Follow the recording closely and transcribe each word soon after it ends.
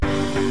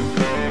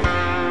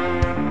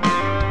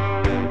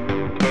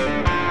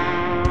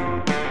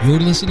You're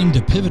listening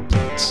to Pivot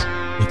Points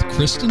with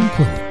Kristen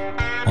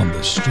Quillen on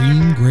the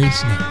Stream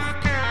Grace Network.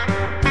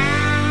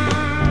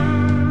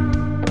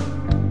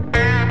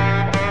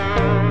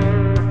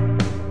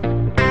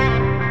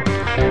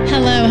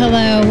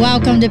 Hello.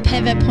 Welcome to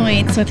Pivot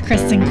Points with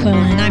Kristen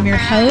Quillen. I'm your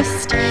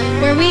host,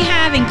 where we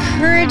have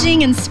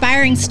encouraging,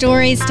 inspiring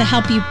stories to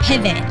help you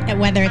pivot,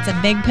 whether it's a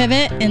big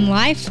pivot in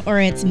life or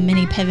it's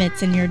many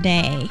pivots in your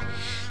day.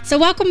 So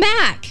welcome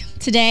back.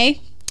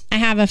 Today, I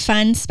have a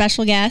fun,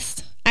 special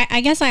guest.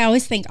 I guess I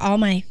always think all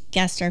my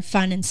guests are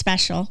fun and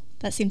special.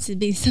 That seems to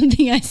be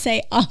something I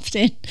say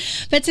often.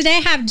 But today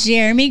I have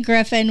Jeremy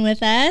Griffin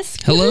with us.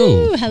 Hello.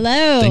 Woo-hoo,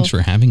 hello. Thanks for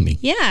having me.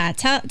 Yeah.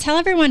 Tell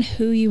everyone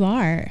who you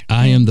are.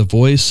 I am the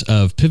voice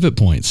of Pivot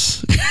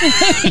Points.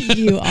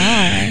 You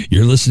are.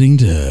 You're listening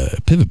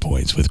to Pivot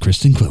Points with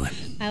Kristen Quillen.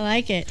 I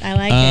like it.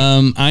 I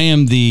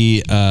am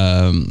the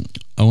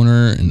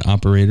owner and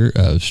operator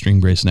of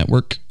Stream Grace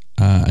Network.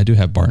 I do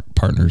have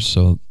partners,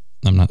 so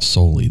I'm not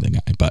solely the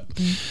guy, but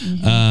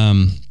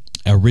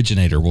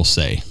originator, we'll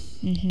say.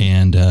 Mm-hmm.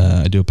 And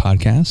I do a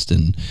podcast,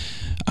 and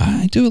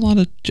I do a lot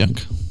of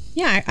junk.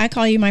 Yeah, I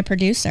call you my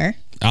producer.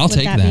 I'll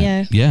take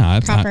that.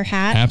 Yeah, proper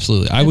hat.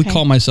 Absolutely. I would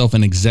call myself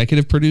an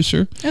executive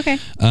producer. Okay.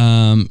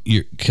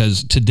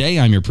 Because today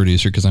I'm your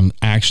producer because I'm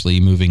actually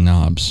moving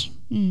knobs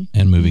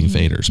and moving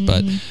faders,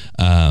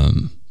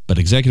 but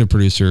executive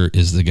producer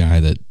is the guy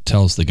that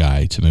tells the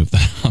guy to move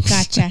the knobs.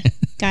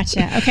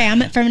 Gotcha.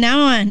 Okay, from now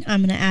on,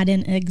 I'm going to add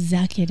in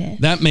executive.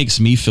 That makes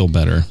me feel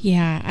better.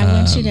 Yeah, I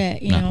want you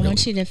to, I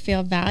want you to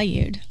feel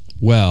valued.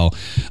 Well,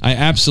 I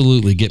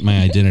absolutely get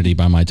my identity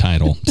by my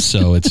title,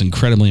 so it's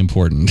incredibly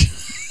important.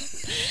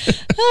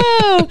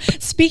 Oh,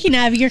 speaking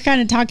of, you're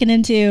kind of talking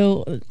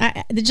into,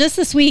 just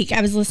this week,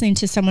 I was listening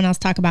to someone else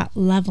talk about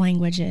love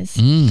languages.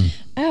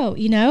 Oh,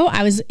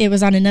 it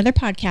was on another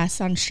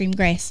podcast on Stream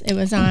Grace. It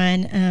was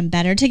on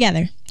Better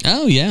Together.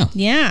 Oh, yeah.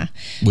 Yeah.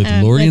 With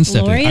Lori and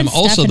Stephanie. I'm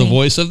also the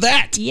voice of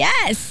that.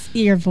 Yes,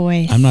 your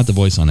voice. I'm not the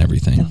voice on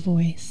everything. The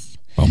voice.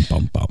 Bum,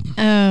 bum,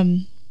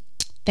 bum.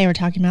 They were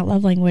talking about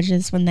love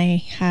languages when they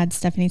had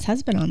Stephanie's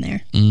husband on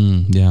there.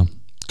 Yeah.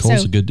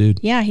 Cole's a good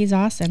dude. Yeah, he's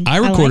awesome. I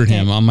recorded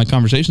him on my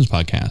Conversations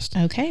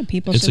podcast. Okay,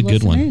 people it's should listen.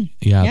 It's a good one. In.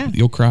 Yeah,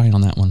 you'll cry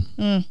on that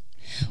one.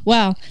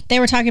 Well, they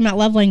were talking about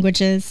love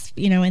languages,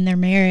 in their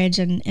marriage,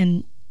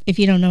 and if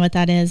you don't know what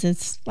that is,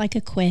 it's like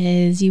a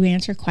quiz. You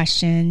answer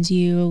questions,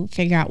 you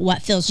figure out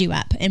what fills you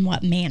up in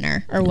what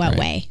manner or what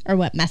way or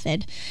what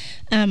method.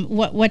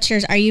 What's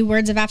yours? Are you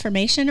words of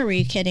affirmation or were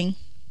you kidding?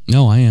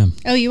 No, I am.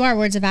 Oh, you are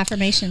words of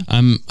affirmation.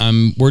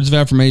 I'm words of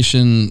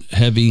affirmation,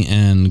 heavy,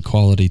 and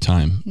quality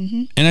time.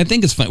 Mm-hmm. And I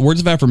think it's fun.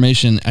 Words of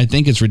affirmation, I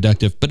think it's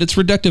reductive, but it's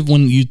reductive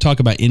when you talk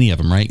about any of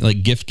them, right?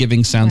 Like gift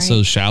giving sounds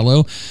so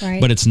shallow,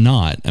 but it's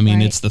not. I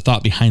mean, it's the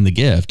thought behind the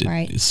gift.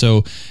 Right.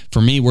 So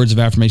for me, words of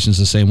affirmation is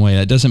the same way.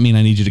 That doesn't mean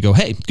I need you to go,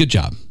 hey, good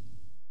job.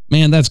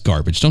 Man, that's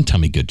garbage. Don't tell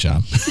me good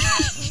job.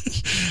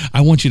 I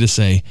want you to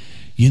say,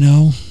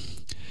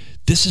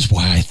 this is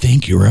why I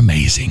think you're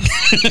amazing.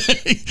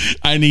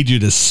 I need you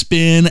to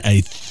spin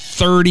a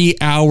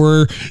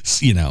 30-hour,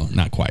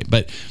 not quite,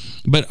 but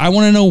I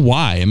want to know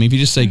why. I mean, if you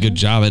just say good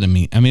job, I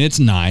mean, it's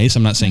nice.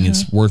 I'm not saying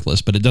it's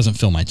worthless, but it doesn't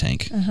fill my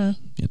tank.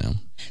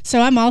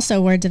 So I'm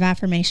also words of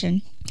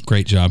affirmation.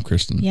 Great job,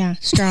 Kristen. Yeah,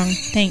 strong.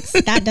 Thanks.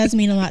 That does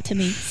mean a lot to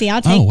me. See,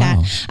 I'll take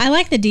that. I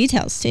like the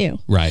details too.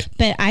 Right.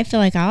 But I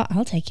feel like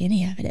I'll take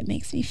any of it. It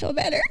makes me feel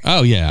better.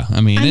 Oh yeah. I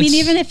mean,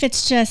 even if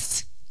it's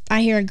just,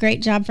 I hear a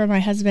great job from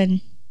my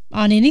husband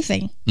on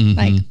anything,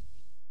 like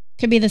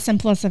could be the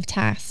simplest of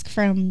tasks,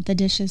 from the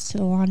dishes to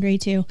the laundry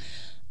to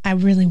I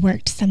really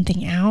worked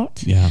something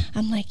out. Yeah.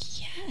 I'm like,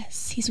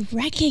 yes, he's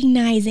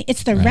recognizing.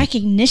 It's the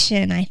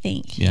recognition, I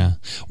think. Yeah.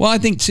 Well, I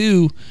think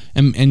too,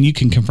 and you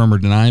can confirm or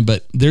deny,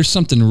 but there's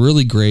something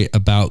really great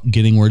about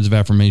getting words of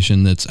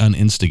affirmation that's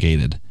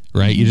uninstigated,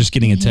 right? You're just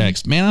getting a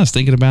text. Man, I was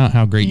thinking about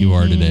how great you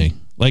are today.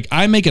 Like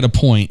I make it a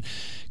point,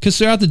 because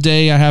throughout the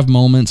day I have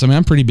moments. I mean,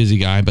 I'm a pretty busy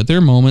guy, but there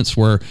are moments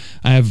where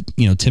I have,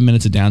 10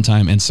 minutes of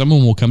downtime and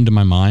someone will come to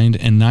my mind.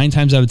 And 9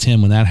 times out of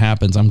 10, when that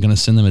happens, I'm going to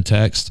send them a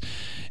text.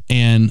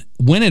 And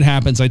when it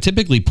happens, I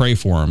typically pray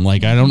for them.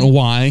 Like, I don't know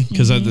why,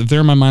 because if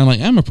they're in my mind, like,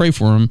 I'm going to pray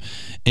for them.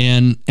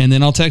 And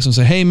then I'll text them and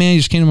say, hey man, you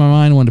just came to my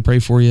mind. I wanted to pray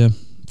for you.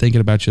 Thinking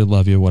about you.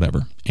 Love you,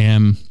 whatever.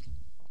 And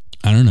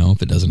I don't know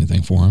if it does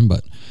anything for them,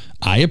 but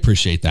I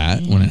appreciate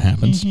that when it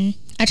happens.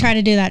 I try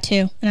to do that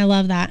too. And I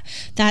love that.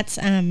 That's,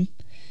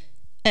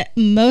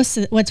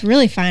 what's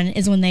really fun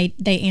is when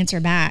they answer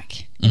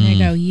back and they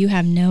go, you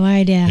have no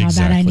idea how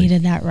bad I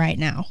needed that right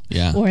now.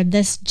 Yeah. Or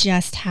this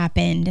just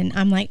happened. And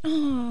I'm like,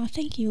 oh,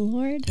 thank you,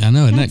 Lord. I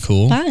know. Isn't that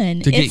cool?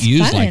 Fun. To get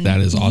used like that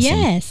is awesome.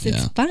 Yes.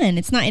 It's fun.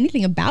 It's not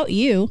anything about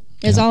you.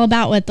 It's all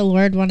about what the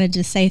Lord wanted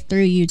to say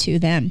through you to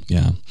them.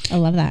 Yeah. I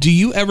love that. Do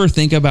you ever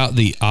think about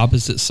the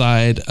opposite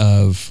side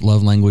of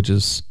love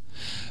languages?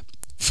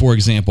 For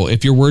example,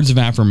 if your words of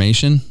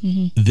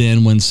affirmation,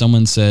 then when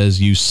someone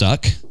says you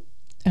suck,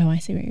 Oh, I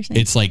see what you're saying.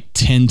 It's like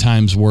 10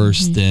 times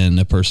worse than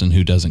a person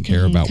who doesn't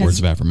care about words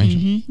of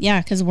affirmation.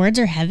 Yeah, because words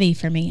are heavy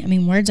for me. I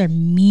mean, words are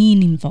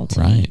meaningful to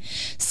me.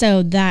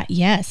 So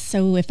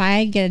so if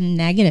I get a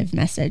negative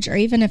message, or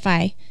even if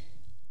I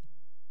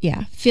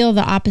feel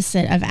the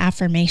opposite of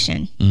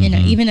affirmation,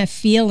 even a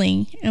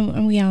feeling,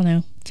 and we all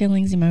know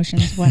feelings,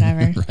 emotions,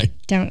 whatever. Right.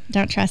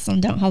 Don't trust them,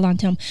 don't hold on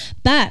to them.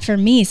 But for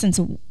me, since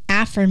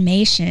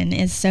affirmation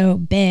is so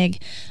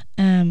big,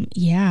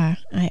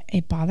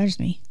 it bothers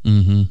me.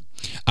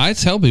 I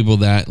tell people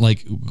that,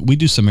 like, we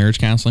do some marriage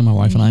counseling, my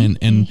wife and I,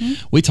 and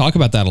we talk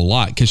about that a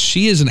lot, because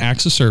she is an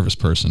acts of service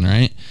person,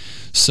 right?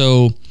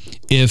 So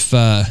if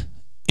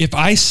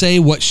I say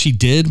what she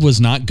did was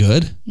not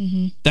good,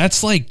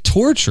 that's like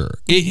torture.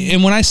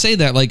 And when I say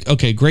that, like,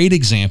 okay, great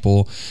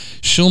example,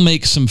 she'll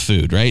make some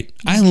food, right?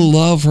 I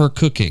love her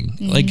cooking.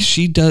 Like,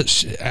 she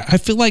does. I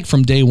feel like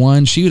from day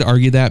one, she would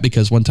argue that,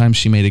 because one time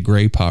she made a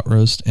gray pot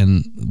roast,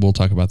 and we'll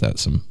talk about that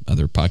some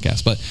other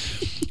podcast, but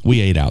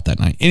we ate out that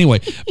night. Anyway,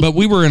 but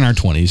we were in our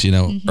 20s,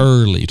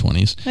 early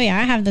 20s. Oh yeah,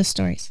 I have those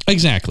stories.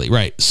 Exactly,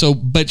 right. So,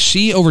 but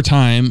she, over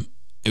time,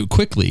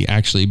 quickly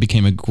actually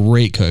became a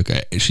great cook.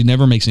 She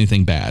never makes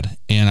anything bad,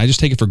 and I just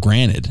take it for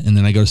granted. And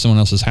then I go to someone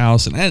else's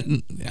house,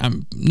 and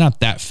I'm not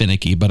that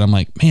finicky, but I'm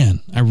like, man,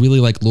 I really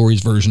like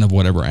Lori's version of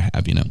whatever I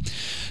have,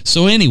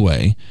 So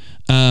anyway,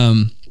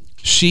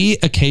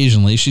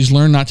 she's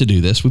learned not to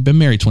do this. We've been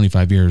married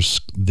 25 years.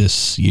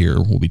 This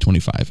year will be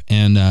 25,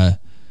 and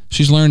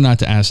she's learned not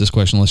to ask this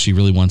question unless she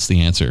really wants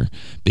the answer,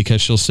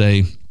 because she'll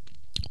say,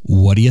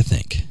 "What do you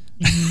think?"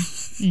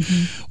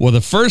 Well,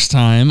 the first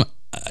time,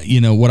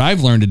 what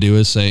I've learned to do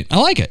is say, "I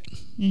like it."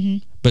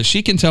 But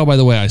she can tell by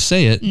the way I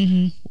say it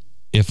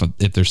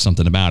if there's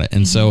something about it.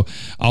 And so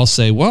I'll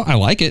say, "Well, I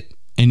like it."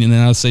 And then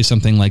I'll say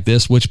something like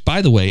this, which,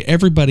 by the way,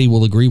 everybody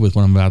will agree with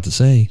what I'm about to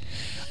say.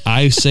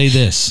 I say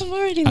this. I'm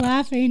already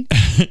laughing.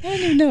 I don't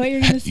even know what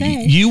you're going to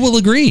say. You will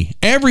agree.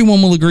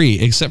 Everyone will agree,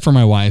 except for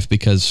my wife,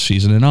 because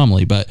she's an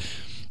anomaly. But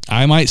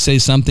I might say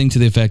something to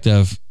the effect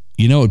of,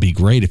 it'd be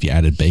great if you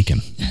added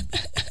bacon.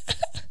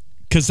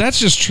 Because that's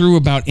just true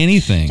about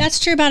anything. That's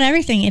true about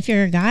everything if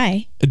you're a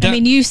guy.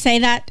 You say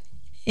that,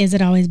 is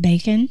it always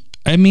bacon?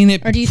 Or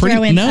do you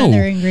throw in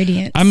other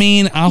ingredients?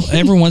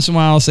 Every once in a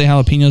while I'll say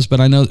jalapenos, but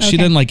I know she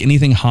doesn't like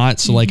anything hot,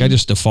 so like I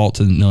just default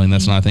to knowing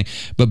that's not a thing.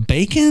 But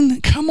bacon,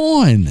 come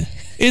on.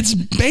 It's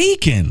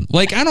bacon.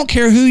 Like, I don't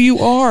care who you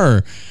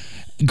are.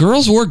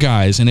 Girls or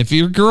guys, and if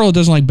your girl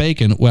doesn't like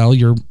bacon, well,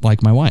 you're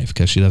like my wife,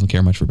 because she doesn't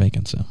care much for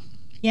bacon, so...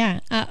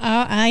 Yeah,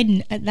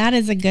 that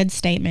is a good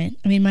statement.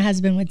 My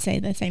husband would say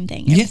the same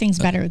thing. Everything's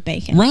better with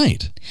bacon.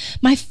 Right.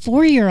 My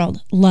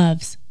 4-year-old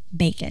loves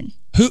bacon.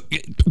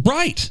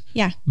 Right.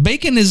 Yeah.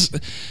 Bacon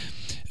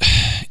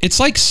it's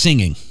like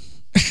singing.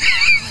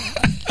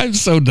 I'm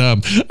so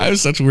dumb. I have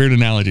such weird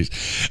analogies.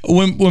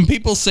 When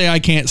people say I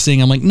can't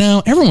sing, I'm like,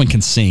 no, everyone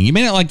can sing. You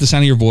may not like the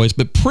sound of your voice,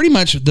 but pretty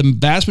much the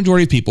vast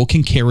majority of people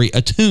can carry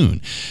a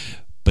tune.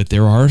 But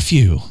there are a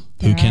few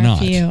who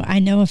cannot. I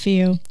know a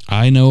few.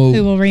 I know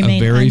who will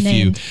remain a very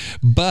unnamed. few.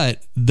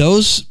 But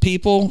those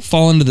people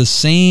fall into the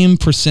same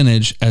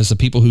percentage as the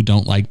people who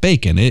don't like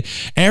bacon.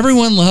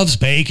 Everyone loves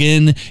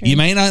bacon. Sure. You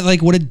may not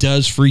like what it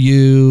does for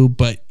you,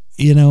 but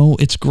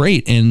it's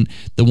great. And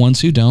the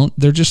ones who don't,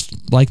 they're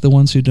just like the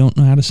ones who don't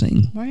know how to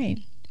sing.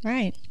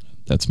 Right.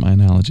 That's my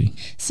analogy.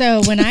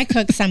 So when I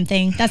cook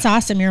something, that's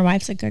awesome. Your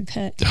wife's a good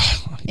cook.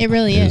 It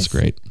really is. It's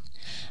great.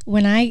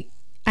 When I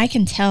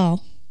can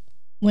tell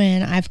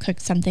when I've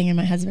cooked something and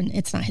my husband,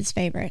 it's not his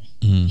favorite.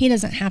 He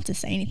doesn't have to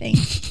say anything.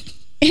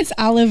 It's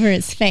all over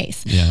his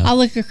face. Yeah. I'll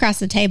look across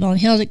the table, and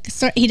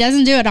he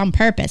doesn't do it on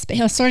purpose, but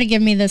he'll sort of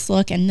give me this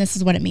look, and this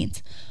is what it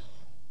means.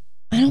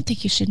 I don't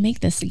think you should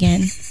make this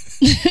again.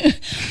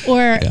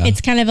 Or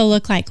it's kind of a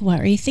look like, what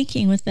are you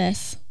thinking with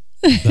this?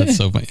 That's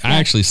so funny. I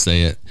actually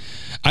say it.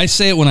 I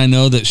say it when I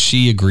know that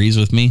she agrees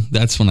with me.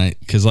 That's when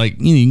because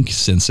you can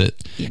sense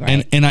it.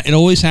 Right. And it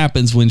always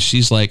happens when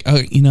she's like,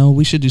 oh,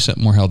 we should do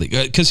something more healthy.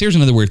 Because here's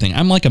another weird thing.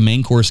 I'm like a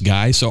main course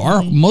guy.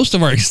 So most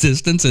of our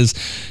existence is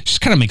she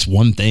just kind of makes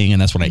one thing,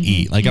 and that's what I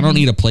eat. Like I don't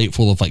eat a plate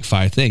full of like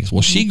 5 things.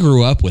 Well, she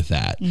grew up with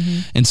that.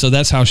 And so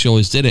that's how she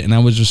always did it. And I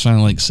was just trying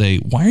to like say,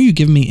 why are you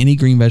giving me any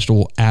green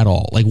vegetable at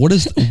all? Like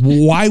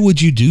why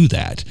would you do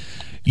that?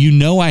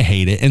 I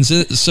hate it. And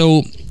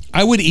so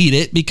I would eat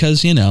it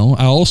because,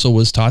 I also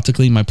was taught to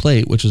clean my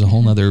plate, which is a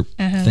whole nother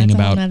thing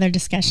about. That's another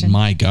discussion.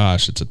 My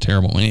gosh, it's a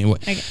terrible one. Anyway,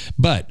 okay.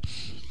 But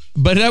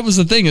that was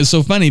the thing. It's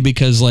so funny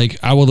because like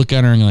I will look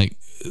at her and like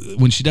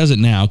when she does it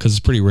now, because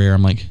it's pretty rare,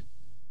 I'm like,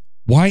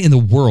 why in the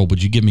world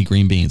would you give me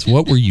green beans?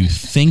 What were you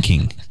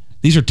thinking?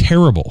 These are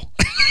terrible.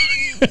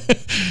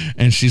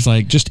 And she's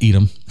like, just eat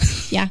them.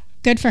 Yeah,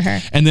 good for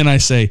her. And then I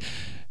say,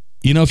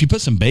 if you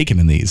put some bacon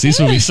in these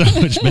would be so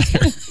much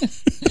better.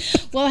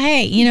 Well,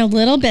 hey,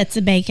 little bits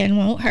of bacon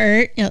won't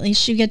hurt. At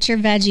least you get your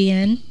veggie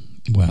in.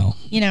 Well,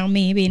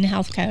 me being a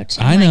health coach.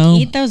 I know.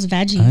 Eat those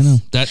veggies. I know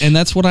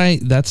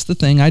that's the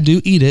thing. I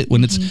do eat it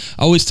when it's,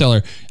 I always tell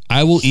her,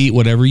 I will eat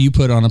whatever you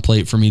put on a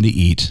plate for me to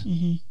eat.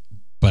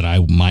 but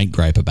I might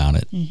gripe about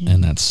it,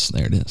 and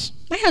there it is.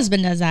 My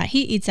husband does that.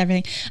 He eats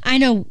everything. I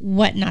know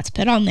what not to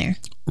put on there.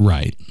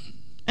 Right.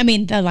 I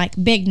mean, the like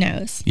big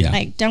nose. Yeah.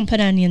 Like, don't put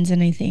onions in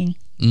anything.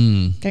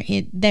 Those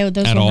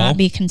At will all? not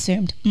be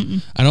consumed.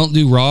 Mm-mm. I don't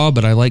do raw,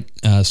 but I like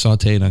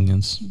sauteed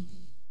onions.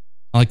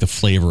 I like the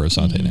flavor of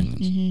sauteed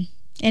onions.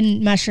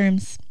 And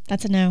mushrooms.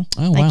 That's a no.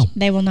 Oh, Like, wow.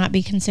 They will not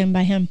be consumed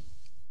by him.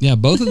 Yeah,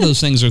 both of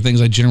those things are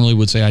things I generally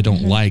would say I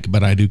don't like,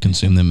 but I do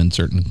consume them in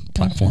certain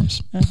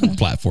platforms.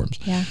 Platforms.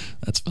 Yeah.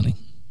 That's funny.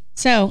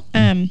 So,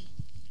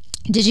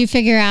 did you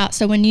figure out,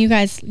 so when you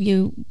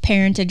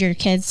parented your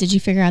kids, did you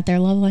figure out their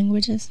love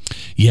languages?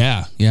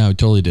 Yeah, I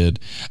totally did.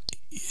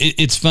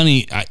 It's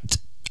funny.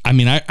 I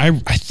mean, I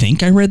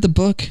think I read the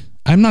book.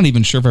 I'm not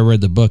even sure if I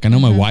read the book. I know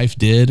my wife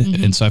did,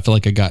 and so I feel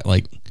like I got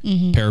like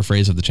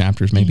paraphrase of the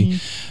chapters maybe.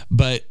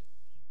 But,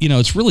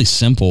 it's really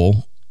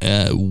simple.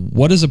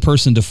 What does a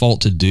person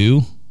default to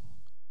do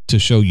to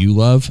show you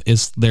love?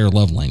 It's their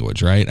love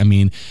language, right? I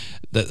mean,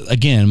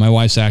 again, my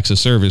wife's acts of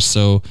service,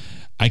 so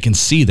I can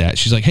see that.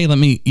 She's like, hey, let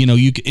me,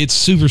 it's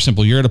super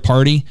simple. You're at a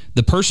party.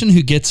 The person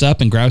who gets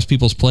up and grabs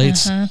people's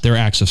plates, they're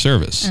acts of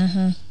service.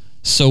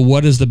 So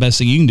what is the best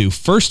thing you can do?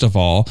 First of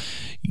all,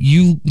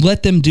 you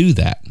let them do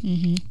that,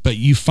 but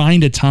you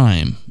find a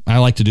time. I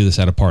like to do this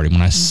at a party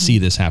when I see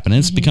this happen. And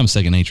it's become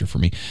second nature for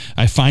me.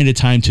 I find a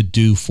time to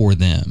do for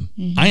them.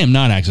 I am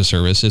not acts of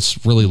service.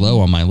 It's really low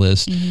on my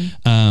list.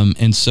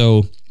 And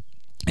so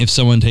if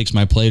someone takes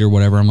my plate or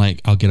whatever, I'm like,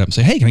 I'll get up and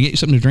say, hey, can I get you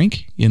something to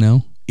drink?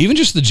 Even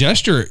just the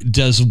gesture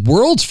does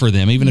worlds for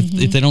them, even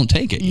if they don't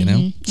take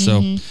it,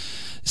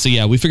 So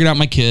yeah, we figured out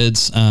my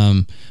kids.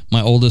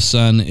 My oldest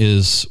son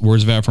is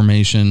words of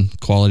affirmation,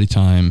 quality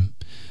time.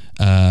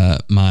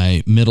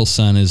 My middle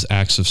son is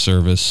acts of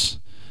service,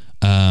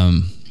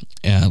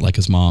 like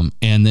his mom.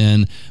 And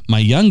then my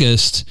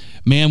youngest,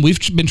 man, we've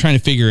been trying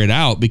to figure it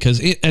out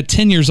because at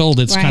 10 years old,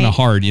 it's kind of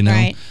hard,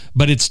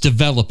 but it's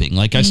developing.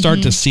 Like I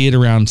start to see it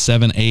around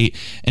 7, 8.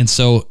 And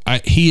so I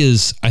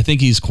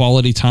think he's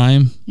quality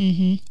time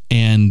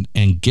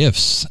and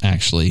gifts.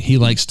 Actually, he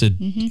likes to,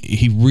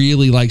 he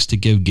really likes to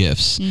give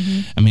gifts.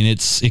 I mean,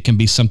 it can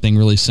be something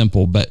really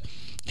simple, but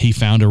he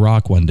found a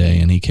rock one day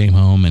and he came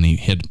home and he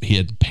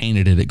had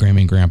painted it at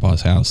Grammy and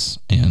Grandpa's house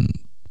and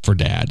for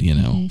Dad,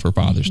 for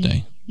Father's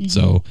Day.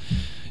 So,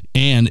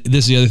 and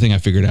this is the other thing I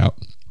figured out.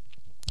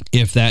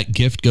 If that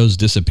gift goes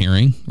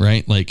disappearing,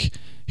 right? Like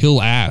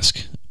he'll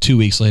ask 2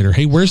 weeks later,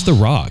 hey, where's the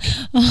rock?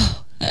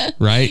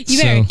 Right?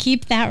 You better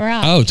keep that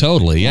rock. Oh,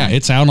 totally. Yeah.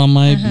 It's out on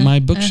my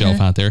bookshelf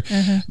out there.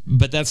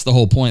 But that's the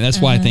whole point. That's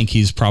why I think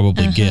he's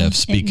probably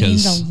gifts,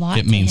 because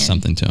it means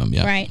something to him.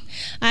 Yeah. Right.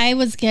 I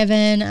was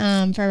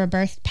given for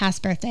a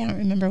past birthday. I don't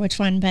remember which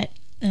one, but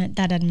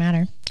that doesn't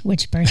matter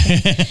which birthday.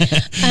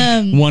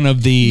 One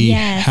of the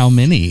how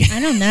many? I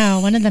don't know.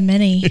 One of the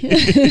many.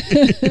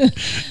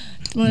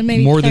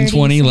 Maybe more than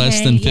 20,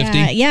 less than 50.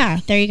 Yeah,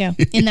 there you go.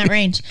 In that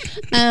range.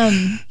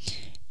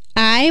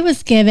 I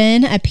was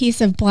given a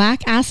piece of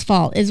black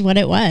asphalt is what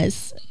it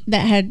was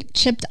that had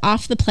chipped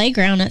off the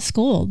playground at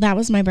school. That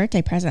was my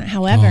birthday present.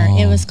 However,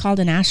 it was called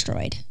an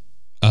asteroid.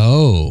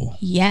 Oh.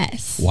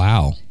 Yes.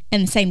 Wow.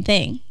 And the same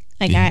thing.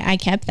 Like I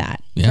kept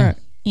that for,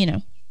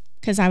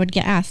 because I would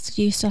get asked,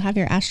 do you still have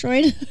your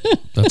asteroid?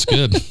 That's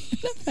good.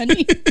 That's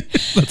funny.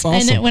 That's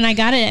awesome. And when I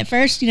got it at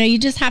first, you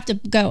just have to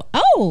go,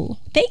 oh,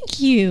 thank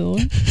you.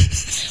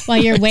 While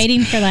you're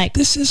waiting for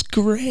this is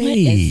great. What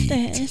is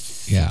this?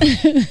 Yeah.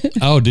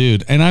 Oh,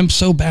 dude. And I'm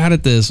so bad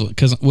at this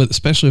because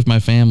especially with my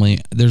family,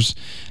 and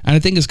I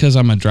think it's because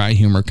I'm a dry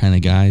humor kind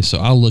of guy. So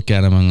I'll look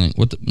at them and I'm like,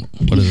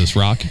 what is this,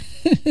 rock?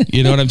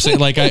 You know what I'm saying?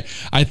 Like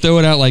I throw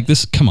it out like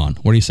this. Come on.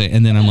 What do you say?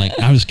 And then I'm like,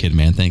 I'm just kidding,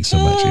 man. Thanks so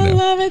much. I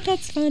love it.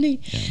 That's funny.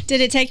 Yeah. Did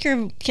it take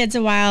your kids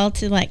a while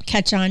to like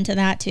catch on to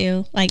that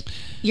too? Like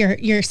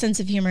your sense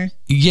of humor?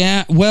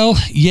 Yeah. Well,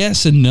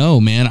 yes and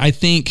no, man. I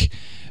think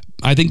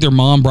their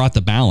mom brought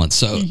the balance.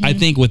 So I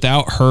think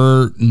without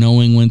her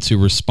knowing when to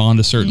respond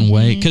a certain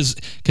way,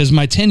 because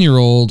my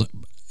 10-year-old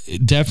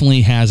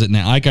definitely has it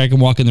now. Like I can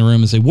walk in the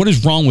room and say, what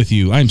is wrong with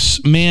you?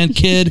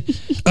 Kid.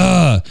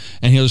 And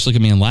he'll just look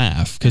at me and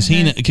laugh because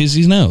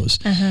he knows.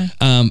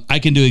 I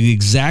can do the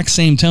exact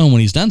same tone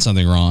when he's done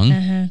something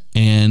wrong.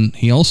 And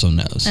he also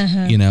knows,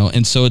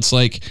 and so it's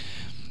like,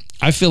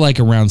 I feel like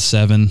around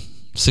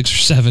 6 or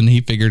 7,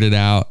 he figured it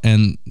out.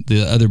 And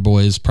the other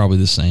boy is probably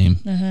the same.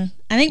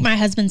 I think my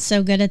husband's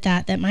so good at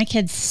that my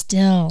kids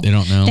still, they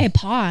don't know. They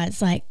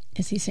pause like,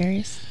 is he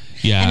serious?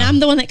 Yeah. And I'm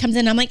the one that comes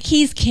in. I'm like,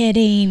 he's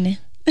kidding.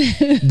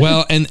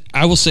 Well, and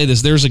I will say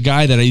this, there's a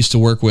guy that I used to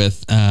work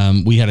with.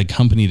 We had a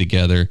company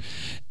together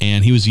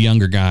and he was a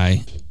younger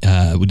guy.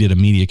 We did a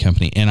media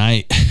company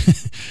and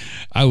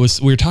we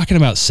were talking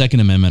about Second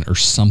Amendment or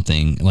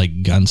something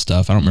like gun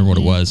stuff. I don't remember what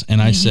it was.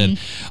 And I said,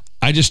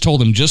 I just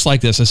told him just like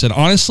this. I said,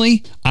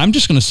 honestly, I'm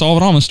just going to solve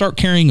it all. I'm going to start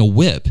carrying a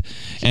whip.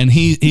 And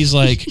he's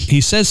like,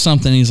 he says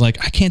something. He's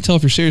like, I can't tell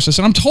if you're serious. I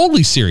said, I'm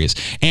totally serious.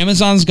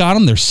 Amazon's got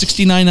them. They're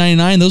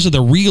 $69.99. Those are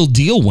the real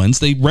deal ones.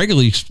 They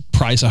regularly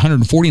price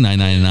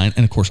 $149.99.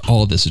 And of course,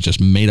 all of this is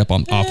just made up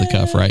off the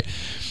cuff, right?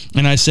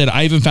 And I said,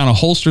 I even found a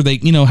holster.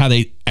 How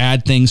they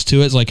add things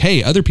to it. It's like,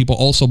 hey, other people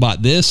also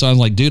bought this. So I was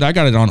like, dude, I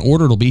got it on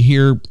order. It'll be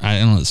here. I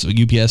don't know, it's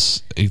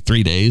UPS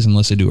 3 days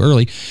unless they do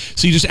early.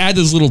 So you just add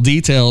those little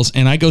details,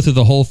 and I go through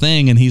the whole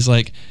thing, and he's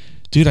like,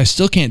 dude, I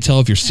still can't tell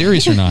if you're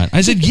serious or not.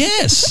 I said,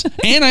 yes.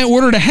 And I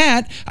ordered a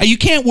hat. You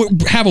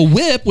can't have a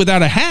whip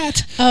without a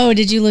hat. Oh,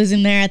 did you lose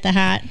him there at the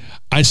hat?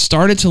 I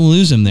started to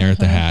lose him there at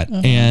the hat,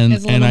 and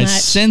I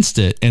sensed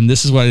it. And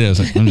this is what it is.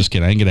 I'm just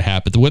kidding. I didn't get a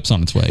hat, but the whip's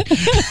on its way.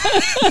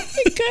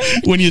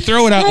 When you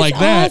throw it out like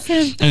that,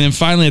 and then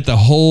finally at the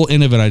whole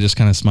end of it, I just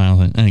kind of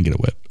smiled and I didn't get a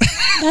whip.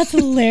 That's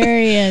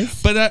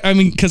hilarious. But I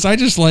mean, because I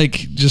just like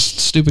just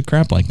stupid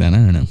crap like that. I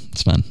don't know.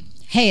 It's fun.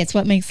 Hey, it's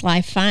what makes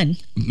life fun.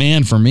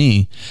 Man, for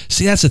me,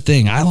 see, that's the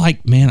thing. I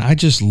like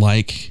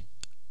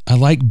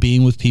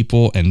being with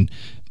people and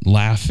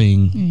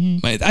laughing.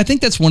 Mm-hmm. I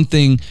think that's one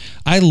thing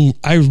I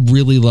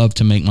really love,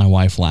 to make my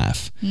wife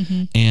laugh.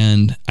 Mm-hmm.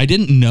 And I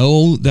didn't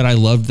know that I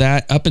loved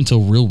that up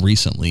until real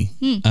recently.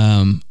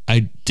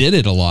 I did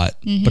it a lot,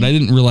 but I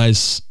didn't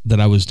realize that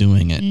I was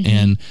doing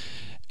it.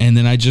 And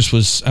then I just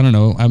was, I don't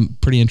know, I'm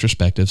pretty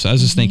introspective. So I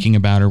was just thinking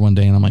about her one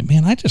day, and I'm like,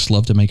 man, I just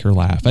love to make her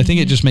laugh. I think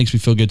it just makes me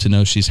feel good to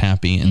know she's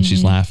happy and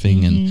she's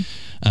laughing. And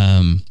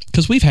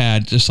because we've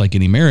had, just like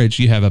any marriage,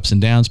 you have ups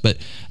and downs. But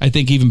I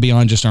think even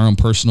beyond just our own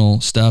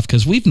personal stuff,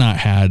 because we've not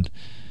had,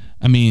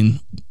 I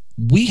mean,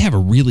 we have a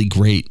really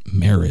great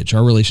marriage.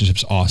 Our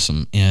relationship's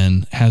awesome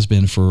and has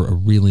been for a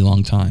really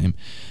long time.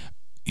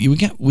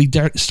 We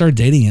started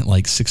dating at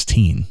like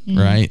 16,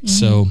 right?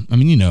 So, I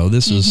mean,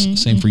 this was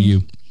same for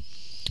you.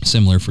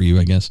 Similar for you,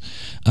 I guess.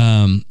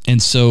 And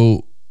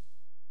so,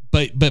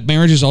 but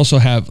marriages also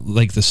have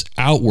like this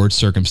outward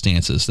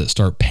circumstances that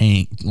start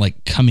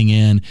coming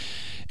in,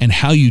 and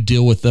how you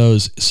deal with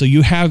those. So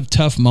you have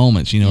tough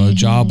moments, a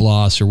job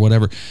loss or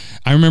whatever.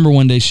 I remember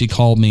one day she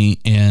called me,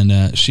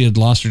 and she had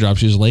lost her job.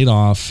 She was laid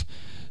off.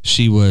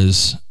 She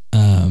was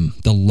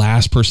the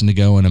last person to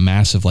go in a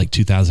massive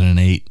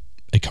 2008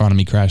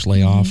 economy crash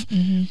layoff.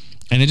 And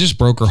it just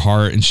broke her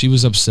heart, and she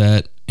was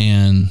upset.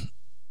 And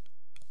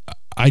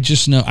I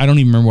just know, I don't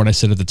even remember what I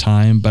said at the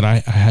time, but I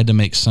had to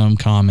make some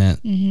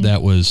comment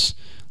that was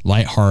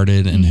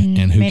lighthearted and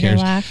who Made cares?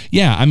 Her laugh.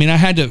 Yeah. I mean,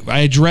 I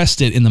addressed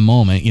it in the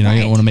moment, I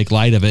don't want to make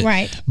light of it.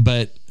 Right.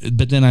 But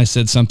then I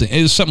said something,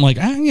 it was something like,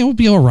 it'll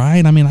be all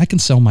right. I mean, I can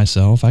sell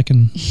myself. I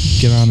can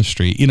get on the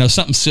street,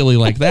 something silly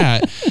like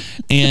that.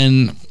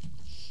 And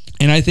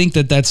I think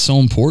that that's so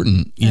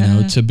important,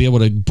 to be able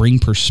to bring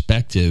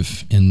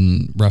perspective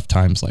in rough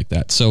times like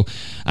that. So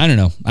I don't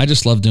know. I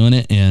just love doing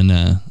it.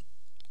 And,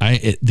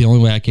 the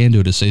only way I can do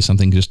it is say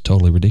something just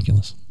totally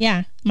ridiculous.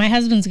 Yeah. My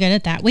husband's good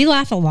at that. We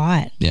laugh a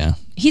lot. Yeah.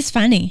 He's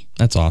funny.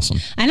 That's awesome.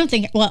 I don't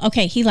think,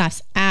 he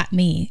laughs at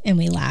me and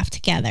we laugh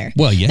together.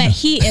 Well, yeah. But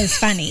he is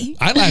funny.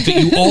 I laugh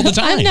at you all the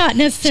time. I'm not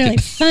necessarily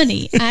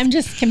funny. I'm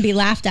just can be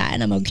laughed at,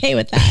 and I'm okay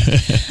with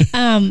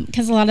that.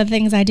 Because a lot of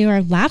things I do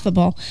are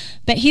laughable,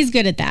 but he's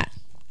good at that.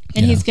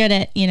 And he's good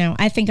at,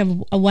 I think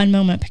of a one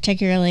moment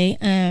particularly,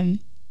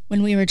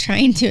 when we were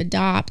trying to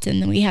adopt,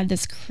 and then we had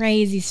this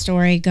crazy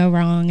story go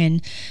wrong,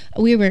 and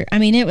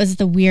it was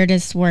the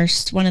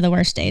one of the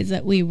worst days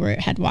that we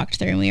had walked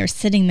through, and we were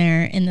sitting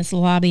there in this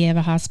lobby of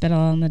a hospital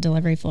on the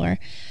delivery floor,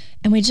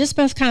 and we just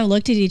both kind of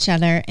looked at each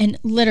other, and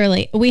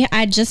literally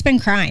I'd just been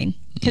crying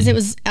because it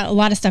was a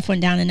lot of stuff went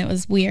down, and it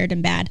was weird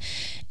and bad,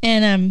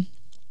 and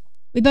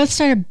we both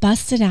started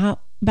busting out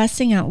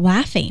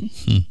laughing.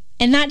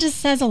 And that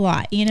just says a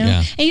lot,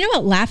 Yeah. And you know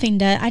what laughing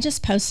does? I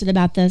just posted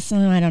about this,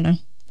 I don't know,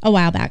 a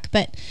while back,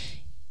 but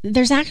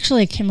there's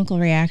actually a chemical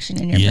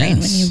reaction in your brain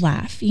when you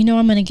laugh. I'm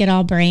going to get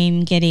all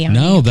brain giddy on you.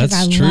 No,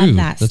 that's true. Love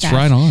that that's stuff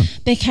right on.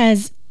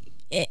 Because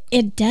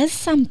it does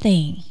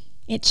something.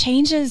 It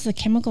changes the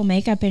chemical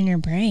makeup in your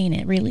brain.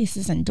 It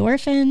releases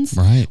endorphins,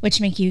 right,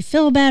 which make you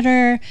feel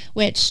better,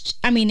 which,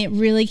 it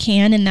really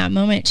can in that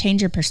moment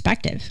change your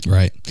perspective.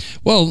 Right.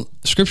 Well,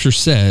 scripture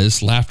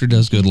says laughter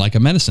does good like a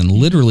medicine.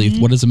 Literally,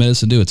 what does a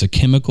medicine do? It's a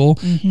chemical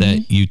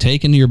that you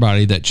take into your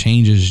body that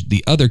changes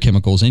the other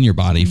chemicals in your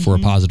body for a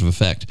positive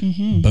effect.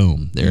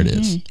 Boom. There it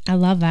is. I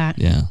love that.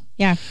 Yeah.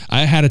 Yeah.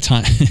 I had a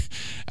time,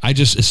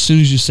 as soon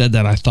as you said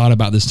that, I thought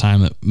about this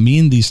time that me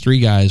and these three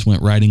guys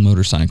went riding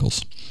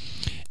motorcycles.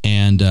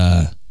 And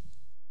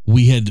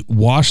we had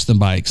washed the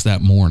bikes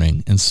that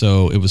morning, and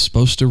so it was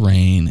supposed to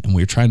rain, and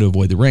we were trying to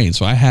avoid the rain.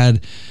 So I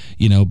had,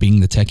 being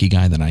the techie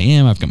guy that I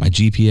am, I've got my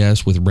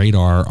GPS with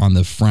radar on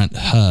the front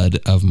HUD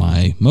of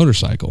my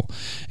motorcycle.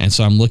 And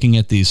so I'm looking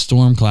at these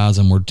storm clouds,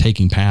 and we're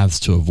taking paths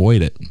to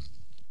avoid it.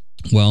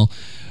 Well,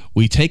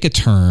 we take a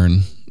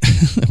turn.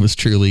 It was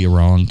truly a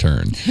wrong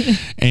turn.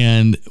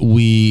 And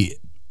the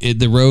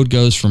road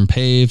goes from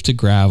paved to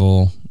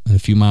gravel, and a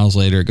few miles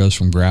later, it goes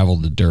from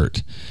gravel to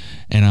dirt.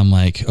 And I'm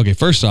like, okay,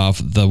 first off,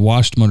 the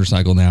washed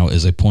motorcycle now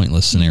is a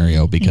pointless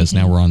scenario because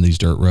now we're on these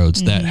dirt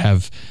roads that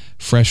have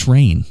fresh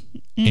rain.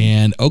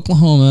 And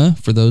Oklahoma,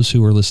 for those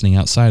who are listening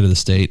outside of the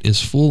state,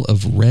 is full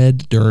of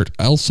red dirt,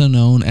 also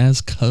known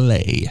as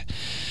clay.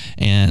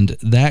 And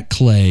that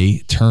clay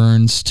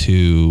turns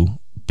to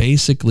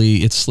basically,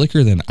 it's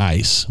slicker than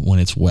ice when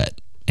it's wet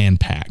and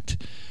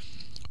packed.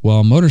 Well,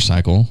 a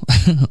motorcycle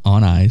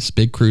on ice,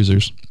 big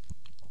cruisers,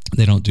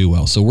 they don't do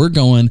well. So we're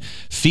going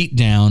feet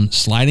down,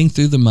 sliding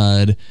through the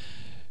mud.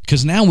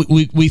 Because now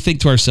we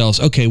think to ourselves,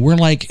 okay, we're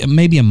like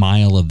maybe a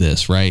mile of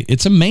this, right?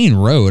 It's a main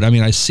road. I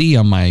mean, I see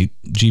on my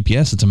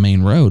GPS it's a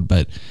main road,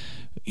 but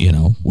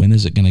when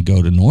is it going to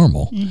go to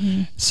normal?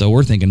 Mm-hmm. So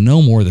we're thinking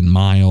no more than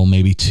mile,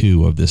 maybe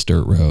 2 of this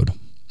dirt road.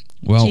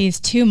 Well, geez,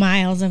 2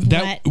 miles of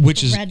that, wet,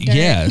 which is red dirt.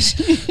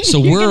 Yes.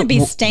 So You're gonna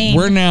be stained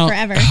we're now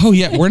forever. Oh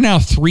yeah, we're now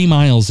 3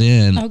 miles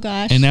in. Oh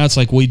gosh. And now it's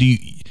like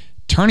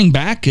turning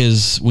back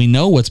is we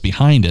know what's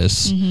behind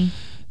us. Mm-hmm.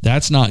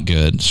 That's not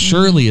good.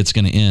 Surely it's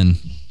going to end.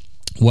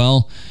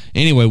 Well,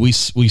 anyway, we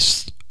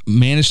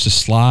managed to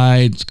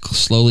slide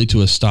slowly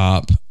to a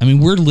stop. I mean,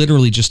 we're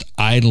literally just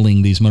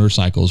idling these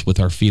motorcycles with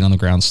our feet on the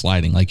ground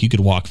sliding. Like you could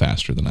walk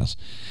faster than us.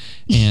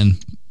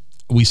 And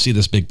we see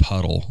this big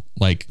puddle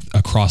like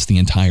across the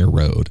entire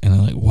road. And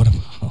I'm like, what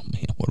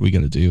are we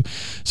going to do?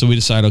 So we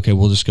decide, okay,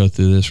 we'll just go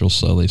through this real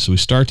slowly. So we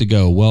start to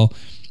go. Well,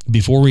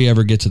 before we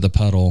ever get to the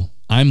puddle,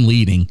 I'm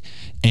leading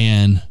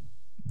and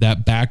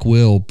that back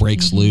wheel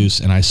breaks loose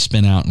and I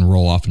spin out and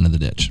roll off into the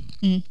ditch.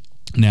 Mm.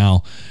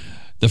 Now,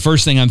 the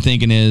first thing I'm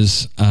thinking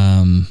is,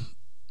 I'm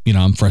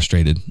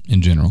frustrated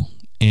in general.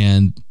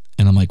 And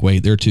I'm like,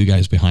 wait, there are 2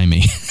 guys behind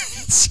me.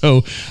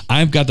 So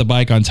I've got the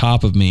bike on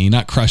top of me,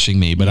 not crushing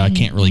me, but I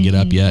can't really get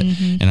up yet.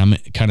 And I'm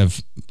kind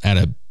of at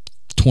a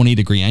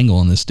 20-degree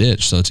angle in this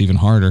ditch, so it's even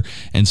harder.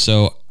 And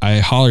so I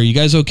holler, you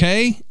guys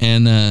okay?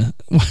 And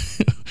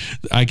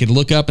I could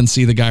look up and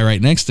see the guy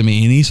right next to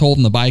me, and he's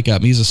holding the bike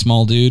up. He's a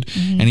small dude,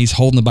 and he's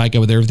holding the bike up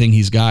with everything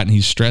he's got, and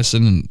he's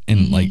stressing,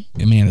 and like,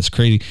 man, it's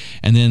crazy.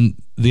 And then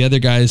the other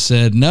guy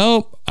said,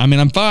 nope, I mean,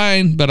 I'm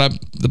fine, but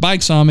the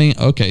bike's on me.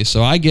 Okay,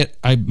 so I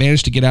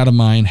managed to get out of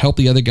mine, help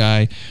the other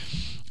guy.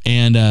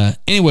 And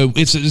anyway,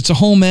 it's a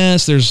whole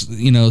mess. There's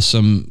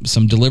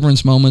some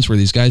deliverance moments where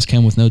these guys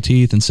came with no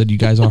teeth and said, "You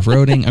guys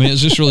off-roading?" I mean,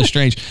 it's just really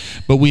strange.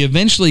 But we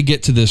eventually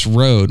get to this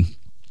road,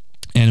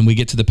 and we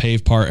get to the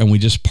paved part, and we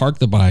just park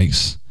the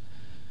bikes,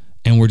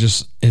 and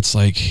it's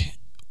like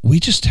we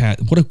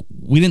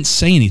didn't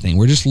say anything.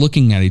 We're just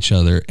looking at each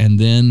other, and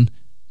then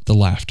the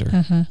laughter.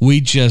 Uh-huh. We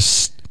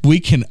just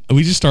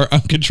start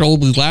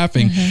uncontrollably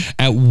laughing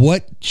at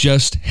what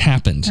just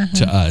happened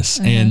to us,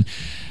 and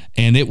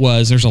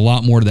there's a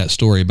lot more to that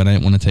story, but I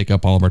didn't want to take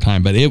up all of our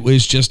time. But it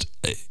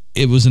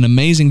was an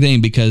amazing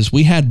thing because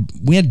we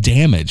had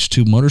damage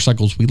to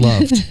motorcycles we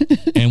loved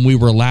and we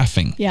were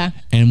laughing. Yeah.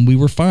 And we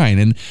were fine.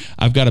 And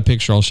I've got a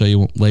picture I'll show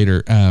you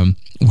later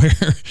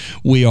where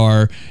we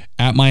are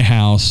at my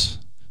house.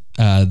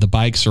 The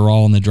bikes are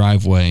all in the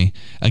driveway.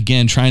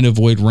 Again, trying to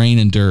avoid rain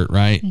and dirt,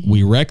 right? Mm-hmm.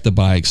 We wrecked the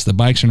bikes. The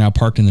bikes are now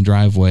parked in the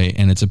driveway,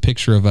 and it's a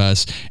picture of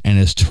us, and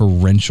it's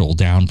torrential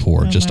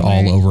downpour just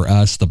all over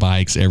us, the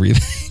bikes,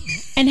 everything.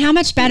 And how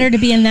much better to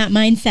be in that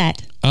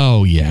mindset?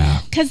 Oh, yeah.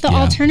 Because the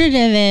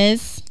alternative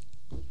is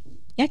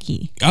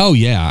yucky. Oh,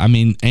 yeah. I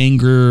mean,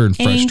 anger and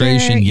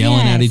frustration,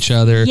 yelling at each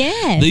other.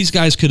 Yes. These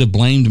guys could have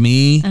blamed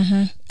me.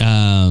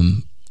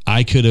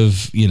 I could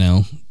have,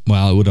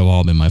 well, it would have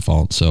all been my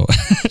fault. So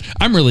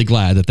I'm really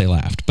glad that they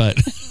laughed. But,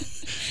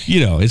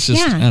 it's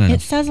just, I don't know.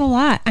 It says a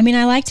lot. I mean,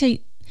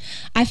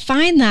 I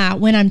find that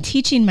when I'm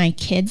teaching my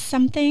kids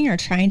something or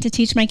trying to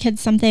teach my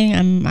kids something,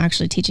 I'm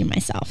actually teaching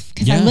myself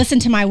because I listen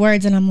to my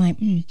words and I'm like,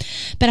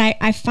 But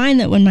I find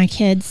that when my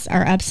kids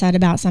are upset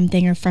about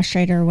something or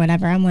frustrated or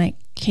whatever, I'm like,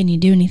 can you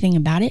do anything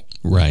about it?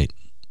 Right.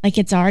 Like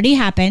it's already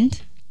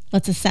happened.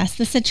 Let's assess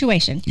the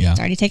situation. Yeah. It's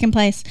already taken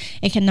place.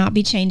 It cannot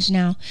be changed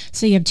now.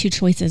 So you have 2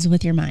 choices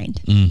with your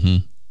mind. Mm-hmm.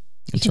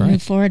 That's you can right.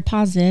 move forward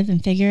positive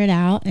and figure it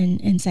out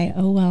and say,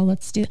 oh, well,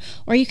 let's do it.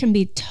 Or you can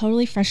be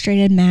totally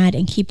frustrated, mad,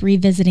 and keep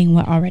revisiting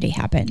what already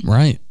happened.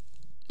 Right.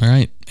 All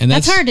right. And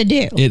that's hard to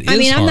do.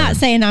 I'm not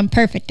saying I'm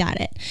perfect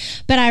at it,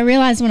 but I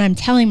realize when I'm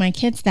telling my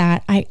kids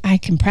that I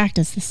can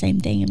practice the same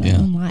thing in my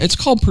own life. It's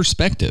called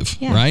perspective,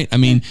 right? I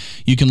mean,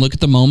 you can look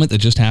at the moment that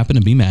just happened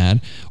and be mad,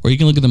 or you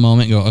can look at the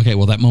moment and go, okay,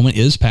 well, that moment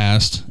is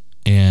past,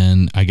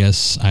 and I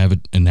guess I have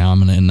it, and now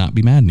I'm going to not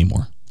be mad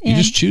anymore. You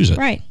just choose it.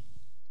 Right.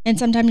 And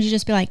sometimes you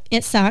just be like,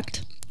 it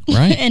sucked.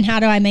 Right. And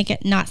how do I make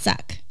it not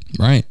suck?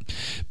 Right.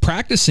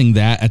 Practicing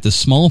that at the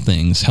small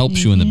things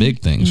helps you in the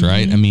big things,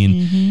 right? I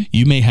mean,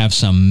 you may have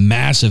some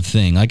massive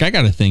thing. Like I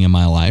got a thing in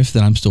my life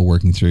that I'm still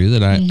working through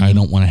that I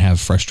don't want to have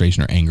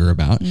frustration or anger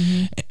about.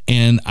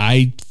 And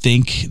I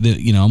think that,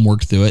 I'm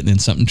worked through it and then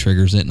something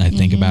triggers it and I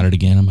think about it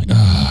again. I'm like,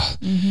 ah.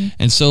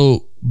 And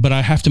so, but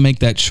I have to make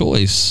that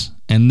choice.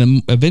 And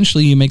then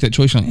eventually you make that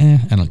choice. You're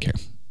like, I don't care.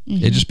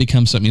 It just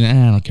becomes something,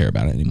 I don't care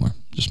about it anymore.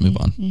 Just move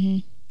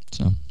on.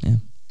 So, yeah.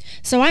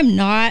 So I'm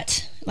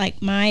not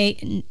like my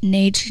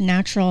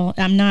natural.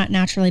 I'm not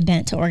naturally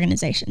bent to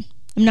organization.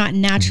 I'm not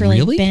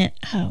naturally bent.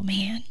 Oh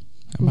man,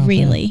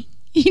 really?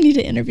 That? You need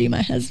to interview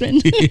my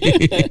husband.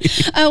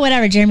 Oh,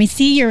 whatever, Jeremy.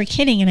 See, you were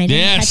kidding, and I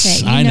didn't catch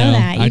it. You know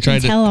that. You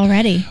can tell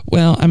already.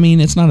 Well, I mean,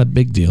 it's not a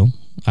big deal.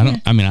 I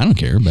don't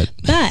care, but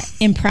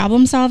in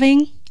problem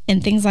solving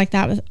and things like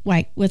that,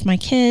 with my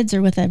kids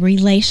or with a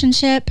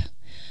relationship,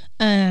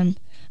 I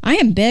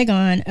am big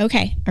on.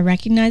 Okay, I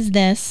recognize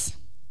this.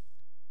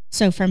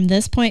 So from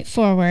this point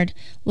forward,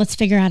 let's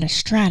figure out a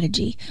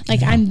strategy.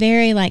 Like I'm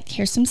very like,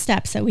 here's some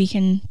steps that we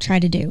can try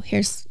to do.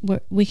 Here's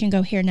where we can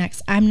go here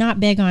next. I'm not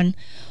big on,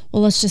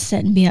 well, let's just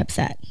sit and be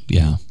upset.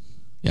 Yeah.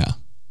 Yeah.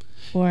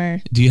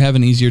 Or do you have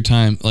an easier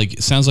time? Like,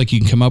 it sounds like you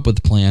can come up with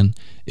the plan.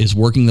 Is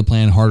working the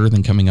plan harder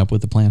than coming up with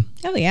the plan?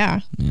 Oh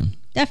yeah.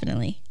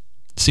 Definitely.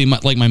 See,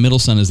 my middle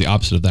son is the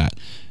opposite of that.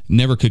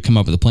 Never could come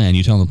up with a plan.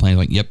 You tell him the plan, he's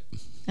like, yep.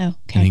 Oh,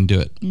 okay. And he can do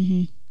it.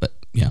 Mm-hmm. But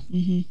yeah.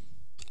 Mm-hmm.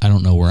 I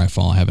don't know where I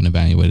fall. I haven't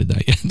evaluated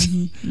that yet.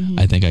 Mm-hmm.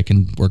 I think I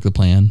can work the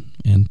plan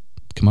and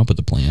come up with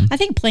a plan. I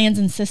think plans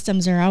and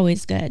systems are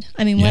always good.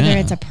 I mean, whether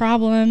it's a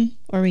problem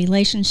or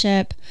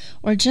relationship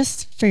or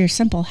just for your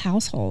simple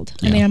household.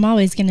 I mean, I'm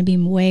always going to be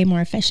way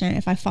more efficient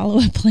if I follow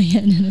a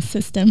plan and a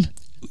system.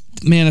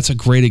 Man, that's a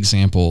great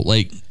example.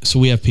 Like, so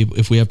we have people,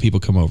 if we have people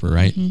come over,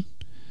 right?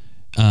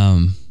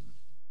 Mm-hmm.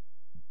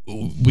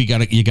 You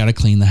gotta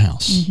clean the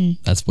house.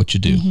 Mm-hmm. That's what you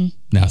do. Mm-hmm.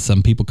 Now,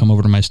 some people come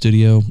over to my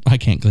studio. I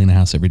can't clean the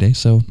house every day,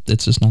 so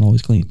it's just not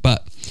always clean.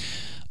 But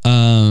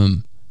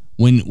when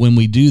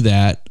we do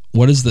that,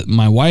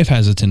 my wife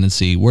has a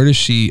tendency, where does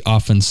she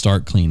often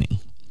start cleaning?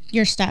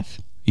 Your stuff.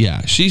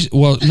 Yeah,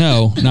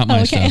 no, not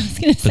my stuff. I was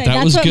going to say,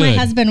 that's was what my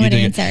husband would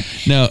answer.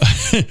 No,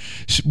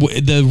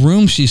 the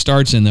room she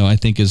starts in, though, I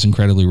think is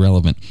incredibly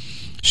relevant.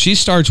 She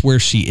starts where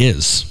she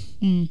is.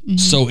 Mm-hmm.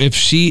 So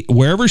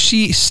wherever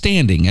she's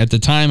standing at the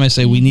time I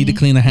say we need to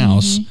clean the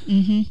house,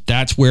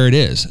 that's where it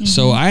is. Mm-hmm.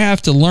 So I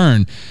have to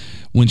learn,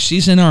 when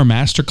she's in our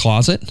master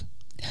closet,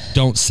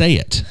 don't say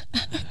it.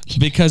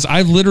 Because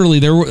I don't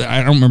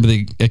remember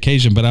the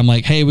occasion, but I'm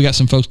like, hey, we got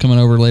some folks coming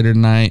over later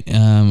tonight. We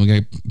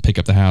got to pick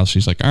up the house.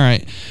 She's like, all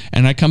right.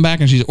 And I come back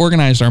and she's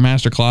organized our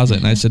master closet.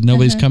 And I said,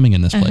 nobody's coming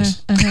in this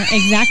place.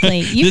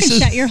 Exactly. You can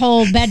shut your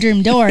whole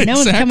bedroom door. No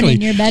one's coming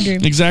in your bedroom.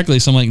 Exactly.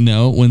 So I'm like,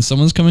 no, when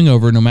someone's coming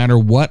over, no matter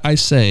what I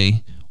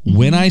say,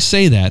 when I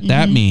say that,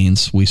 that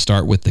means we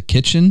start with the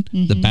kitchen,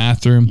 the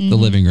bathroom, the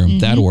living room,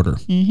 that order.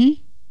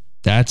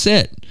 That's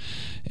it.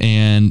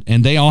 And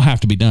they all have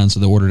to be done, so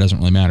the order doesn't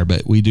really matter,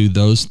 but we do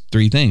those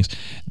three things.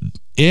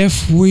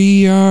 If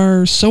we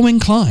are so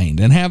inclined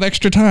and have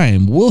extra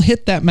time, we'll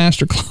hit that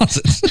master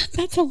closet.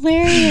 That's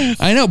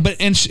hilarious. I know, but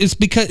it's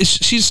because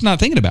she's not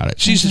thinking about it.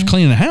 She's just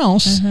cleaning the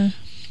house.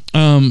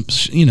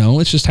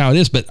 It's just how it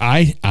is. But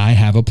I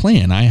have a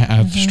plan. I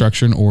have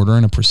structure and order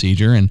and a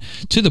procedure, and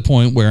to the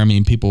point where, I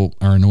mean, people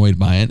are annoyed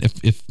by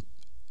it.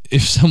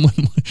 If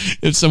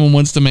someone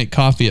wants to make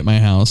coffee at my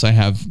house, I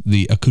have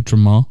the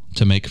accoutrement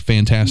to make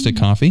fantastic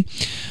coffee.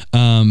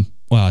 Well,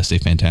 I say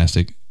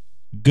fantastic,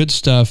 good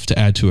stuff to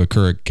add to a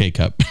Keurig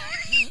K-cup.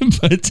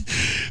 but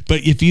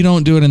if you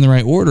don't do it in the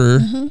right order,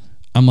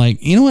 I'm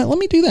like, you know what? Let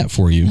me do that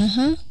for you.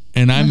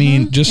 And I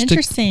mean, just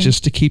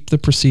to keep the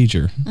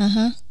procedure.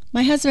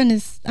 My husband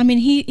is. I mean,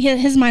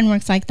 his mind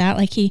works like that.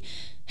 Like he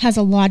has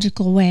a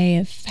logical way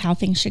of how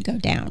things should go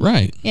down.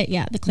 Right.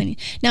 Yeah. The cleaning.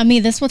 Now,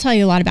 this will tell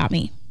you a lot about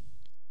me.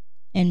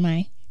 In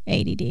my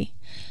ADD,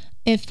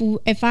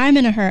 if I'm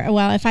in a hurry,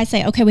 if I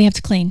say, okay, we have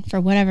to clean for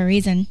whatever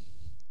reason,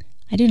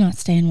 I do not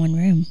stay in one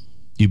room.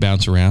 You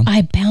bounce around?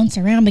 I bounce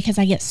around because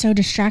I get so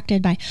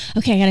distracted by,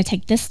 okay, I got to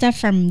take this stuff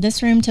from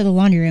this room to the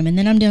laundry room, and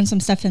then I'm doing some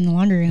stuff in the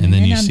laundry room, and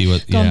then I'm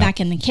going back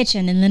in the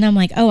kitchen, and then I'm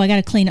like, oh, I got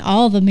to clean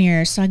all the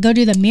mirrors, so I go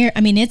do the mirror.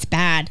 I mean, it's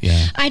bad.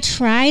 Yeah. I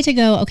try to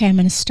go, okay, I'm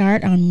going to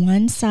start on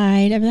one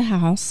side of the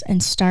house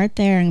and start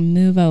there and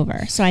move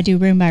over. So I do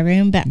room by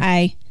room, but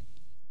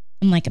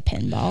I'm like a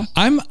pinball.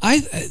 I'm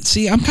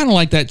kind of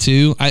like that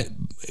too.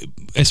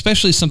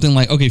 Especially something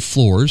like, okay,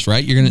 floors,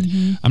 right?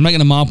 I'm not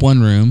going to mop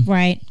one room.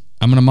 Right.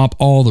 I'm going to mop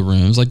all the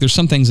rooms. Like, there's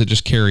some things that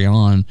just carry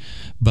on,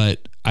 but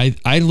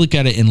I look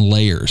at it in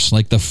layers.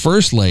 Like, the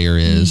first layer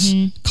is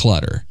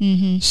clutter.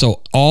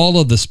 So all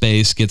of the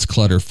space gets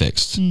clutter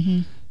fixed.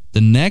 The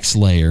next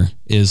layer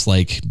is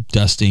like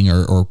dusting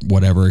or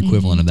whatever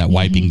equivalent of that,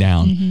 wiping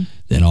down.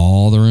 Then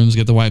all the rooms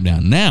get the wipe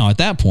down. Now, at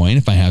that point,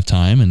 if I have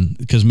time, and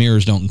because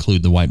mirrors don't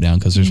include the wipe down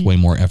because there's way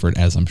more effort,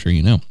 as I'm sure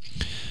you know.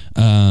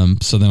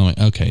 So then I'm like,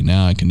 okay,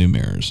 now I can do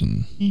mirrors.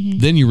 And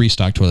then you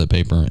restock toilet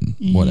paper and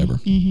whatever.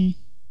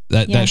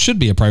 That should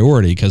be a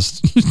priority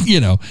because, you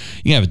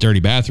have a dirty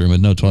bathroom with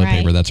no toilet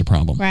paper. That's a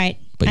problem. Right.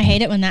 But I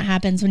hate it when that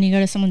happens when you go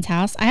to someone's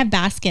house. I have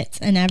baskets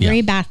in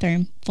every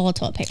bathroom full of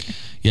toilet paper.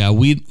 Yeah,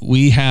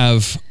 we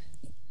have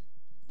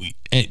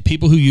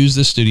people who use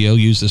this studio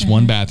use this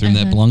one bathroom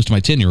that belongs to my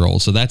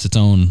 10-year-old, so that's its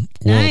own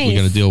world we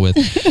got to deal with.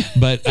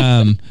 But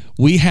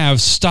we have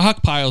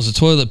stockpiles of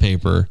toilet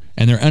paper,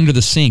 and they're under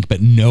the sink,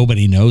 but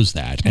nobody knows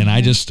that. And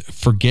I just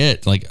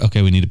forget, like,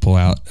 okay, we need to pull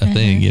out a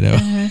thing,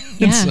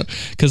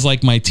 because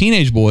like my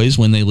teenage boys,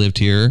 when they lived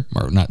here,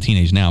 or not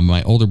teenage now, but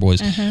my older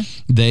boys,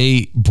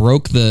 they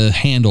broke the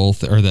handle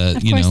or the,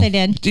 of course they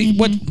did.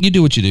 What you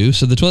do,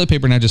 so the toilet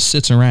paper now just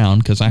sits around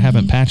because I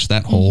haven't patched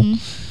that hole.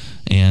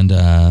 And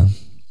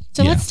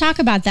so let's talk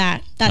about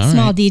that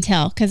small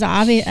detail, because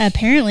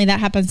apparently that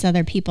happens to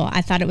other people.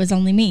 I thought it was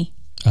only me.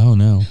 Oh,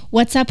 no.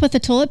 What's up with the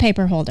toilet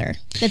paper holder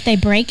that they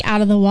break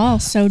out of the wall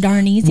so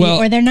darn easy,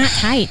 or they're not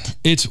tight?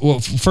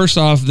 First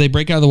off, they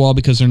break out of the wall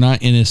because they're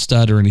not in a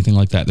stud or anything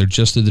like that. They're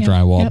just in the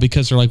drywall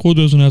because they're like, well, it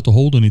doesn't have to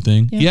hold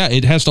anything. Yeah,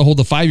 it has to hold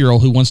the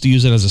 5-year-old who wants to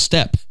use it as a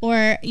step.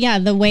 Or,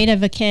 the weight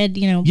of a kid,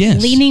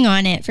 leaning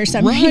on it for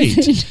some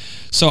reason.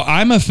 So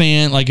I'm a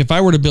fan, like if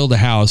I were to build a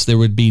house, there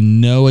would be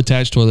no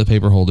attached toilet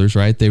paper holders,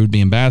 right? They would be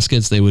in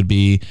baskets. They would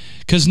be,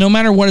 because no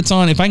matter what it's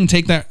on, if I can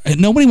take that,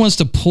 nobody wants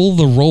to pull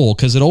the roll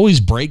because it always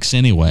breaks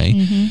anyway.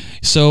 Mm-hmm.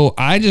 So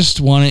I just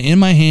want it in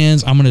my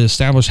hands. I'm going to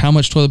establish how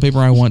much toilet paper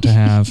I want to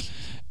have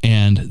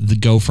and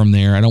go from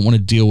there. I don't want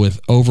to deal with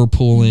over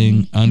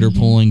pulling, under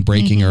pulling,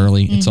 breaking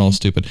early. It's all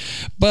stupid.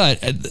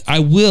 But I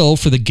will,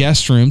 for the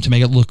guest room, to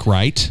make it look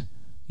right.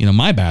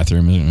 My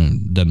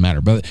bathroom, doesn't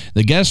matter, but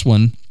the guest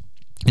one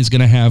is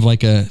going to have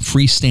like a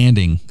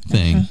freestanding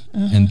thing,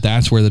 and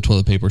that's where the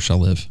toilet paper shall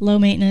live. Low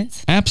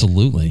maintenance.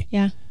 Absolutely.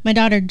 Yeah. My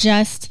daughter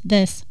just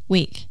this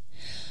week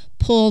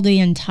pulled the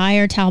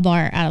entire towel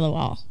bar out of the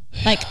wall.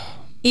 Like,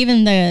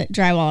 even the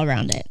drywall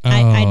around it.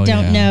 I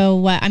don't know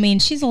what,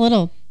 she's a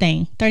little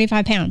thing,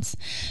 35 pounds,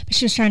 but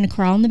she was trying to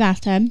crawl in the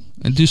bathtub.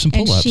 And do some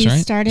pull-ups, and she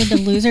started to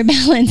lose her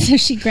balance, so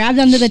she grabbed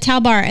onto the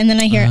towel bar, and then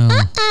I hear,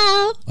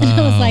 uh-oh. And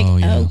I was like,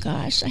 oh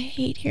gosh, I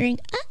hate hearing,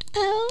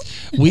 uh-oh.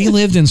 We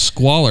lived in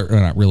squalor, or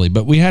not really,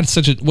 but we had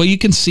you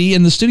can see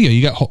in the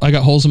studio, I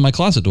got holes in my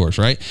closet doors,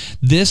 right?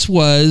 This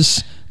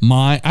was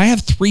I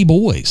have 3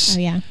 boys.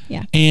 Oh,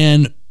 yeah.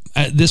 And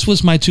this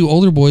was my 2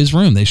 older boys'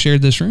 room. They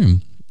shared this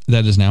room.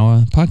 That is now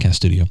a podcast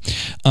studio.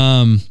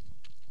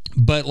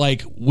 But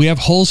like we have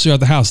holes throughout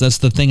the house. That's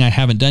the thing I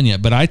haven't done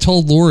yet. But I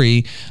told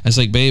Lori, I was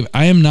like, babe,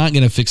 I am not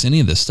going to fix any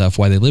of this stuff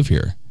while they live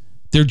here.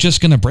 They're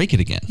just going to break it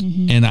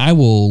again and I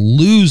will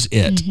lose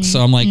it. So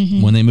I'm like,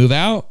 when they move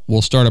out,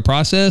 we'll start a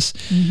process.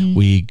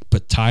 We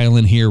put tile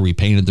in here. We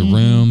painted the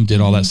room, did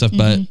all that stuff.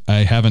 But I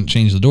haven't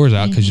changed the doors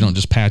out because you don't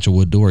just patch a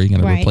wood door. You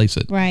got to replace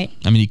it. Right.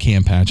 You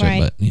can patch it,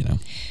 but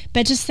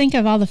But just think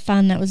of all the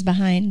fun that was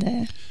behind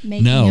the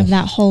making of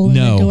that hole in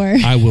the door.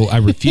 I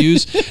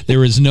refuse.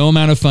 There is no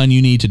amount of fun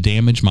you need to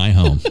damage my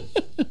home.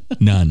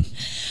 None.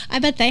 I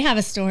bet they have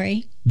a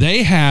story.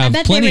 They have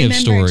plenty of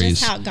stories.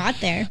 Just how it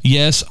got there.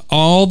 Yes,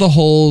 all the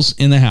holes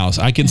in the house.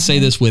 I can say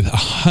this with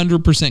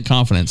 100%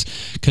 confidence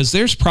because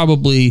there's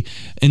probably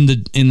in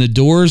the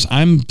doors.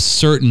 I'm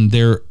certain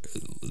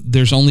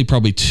there's only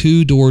probably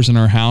 2 doors in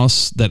our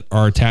house that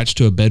are attached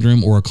to a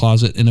bedroom or a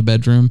closet in a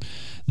bedroom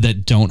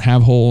that don't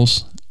have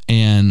holes.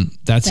 And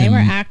they were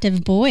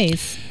active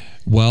boys.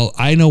 Well,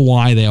 I know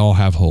why they all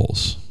have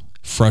holes.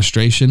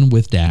 Frustration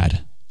with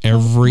dad.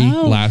 Every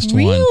last one.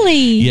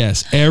 Really?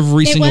 Yes,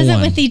 every single one. It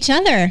wasn't with each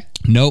other.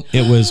 Nope,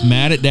 it was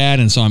mad at dad,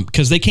 and so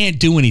because they can't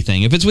do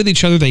anything. If it's with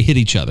each other, they hit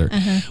each other.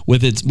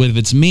 If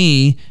it's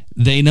me,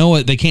 they know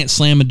it. They can't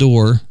slam a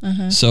door,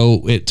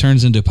 so it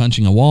turns into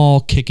punching a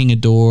wall, kicking a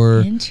door.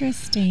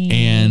 Interesting.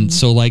 And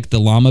so, like the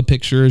llama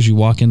picture, as you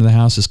walk into the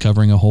house, is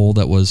covering a hole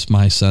that was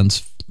my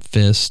son's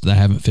fist that I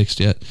haven't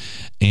fixed yet.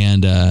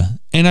 And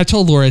I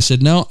told Laura, I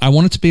said, no, I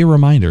want it to be a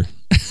reminder.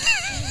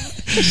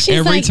 She's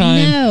every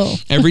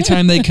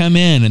time they come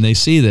in and they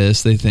see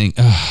this, they think,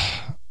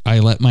 I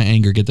let my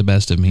anger get the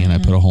best of me and I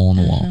put a hole in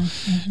the wall.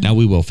 Now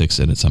we will fix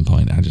it at some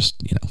point. I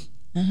just,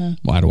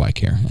 why do I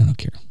care? I don't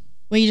care.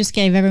 Well, you just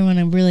gave everyone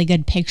a really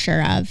good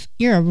picture of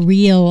you're a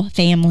real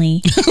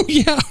family.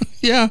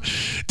 Yeah.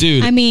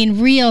 Dude.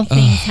 Real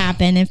things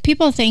happen. If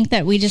people think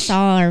that we just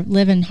all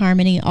live in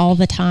harmony all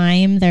the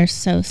time, they're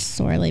so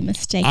sorely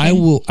mistaken. I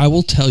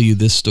will tell you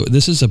this story.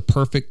 This is a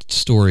perfect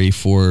story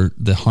for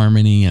the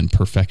harmony and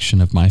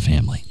perfection of my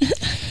family.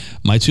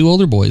 My 2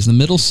 older boys, the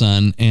middle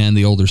son and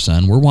the older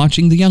son, were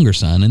watching the younger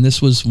son, and this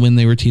was when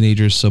they were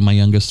teenagers, so my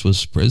youngest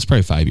was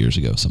probably 5 years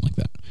ago, something like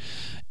that.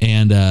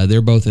 And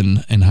they're both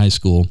in high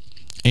school.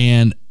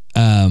 And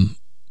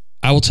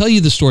I will tell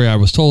you the story I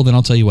was told, and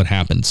I'll tell you what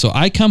happened. So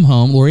I come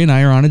home. Lori and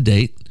I are on a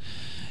date,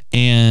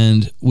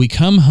 and we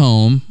come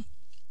home,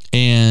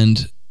 and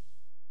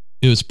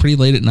it was pretty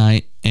late at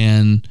night,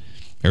 and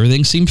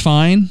everything seemed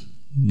fine,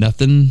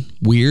 nothing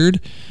weird,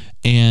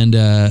 and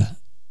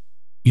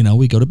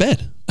we go to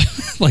bed.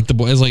 Like the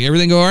boys, like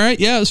everything go all right.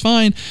 Yeah, it was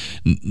fine.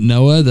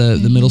 Noah,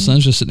 the middle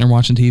son's just sitting there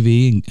watching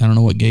TV. And I don't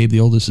know what Gabe,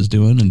 the oldest, is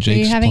doing. And Jake's Are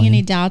you having playing.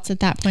 any doubts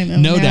at that point?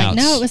 No doubts.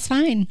 No, it was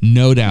fine.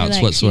 No doubts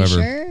like, whatsoever.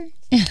 You sure?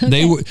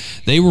 Okay.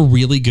 They were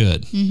really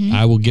good.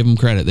 I will give them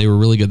credit. They were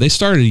really good. They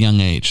started at a young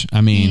age.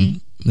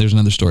 There's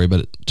another story,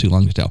 but it's too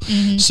long to tell.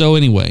 So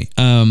anyway,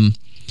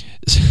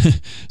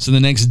 so the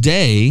next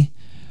day,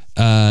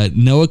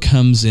 Noah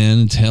comes in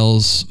and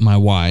tells my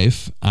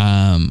wife,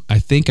 I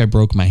think I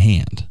broke my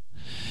hand.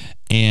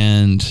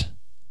 And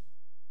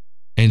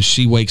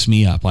she wakes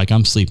me up, like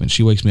I'm sleeping.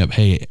 She wakes me up,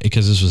 hey,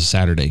 because this was a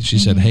Saturday. She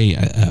said, hey,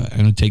 I'm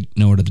going to take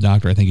Noah to the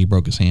doctor. I think he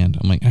broke his hand.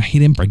 I'm like, he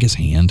didn't break his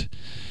hand.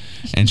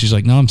 And she's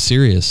like, no, I'm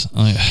serious.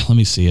 I'm like, let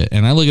me see it.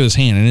 And I look at his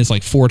hand, and it's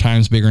like 4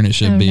 times bigger than it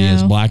should be. No.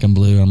 It's black and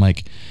blue. I'm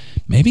like,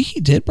 maybe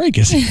he did break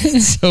his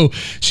hand. So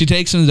she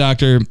takes him to the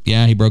doctor.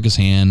 Yeah, he broke his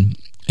hand.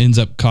 ends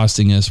up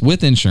costing us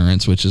with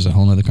insurance, which is a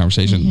whole nother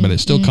conversation, but it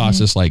still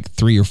costs us like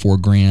 $3,000 or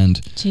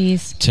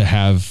 $4,000 to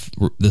have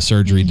the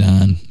surgery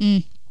done.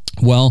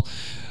 Well,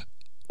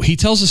 he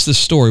tells us this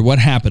story. What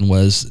happened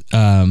was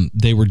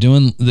they were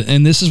doing,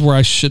 and this is where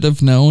I should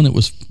have known it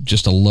was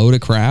just a load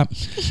of crap,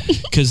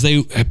 because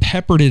they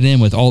peppered it in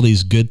with all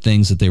these good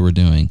things that they were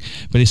doing.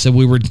 But he said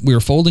we were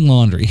folding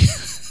laundry.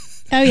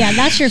 Oh yeah,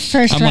 that's your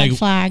first red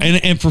flag.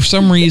 And for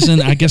some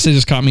reason, I guess it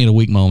just caught me at a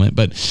weak moment.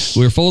 But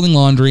we were folding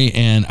laundry,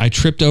 and I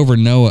tripped over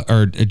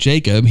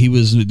Jacob. He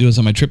was doing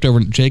something. I tripped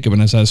over Jacob,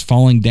 and as I was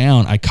falling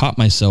down, I caught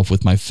myself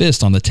with my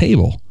fist on the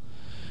table.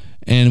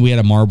 And we had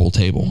a marble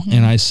table,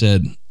 and I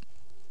said,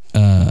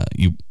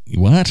 "You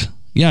what?"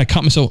 Yeah, I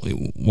caught myself.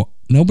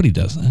 Nobody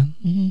does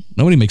that.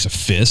 Nobody makes a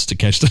fist to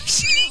catch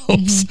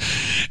themselves,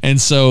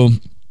 and so.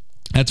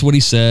 That's what he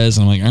says.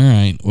 And I'm like, all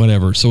right,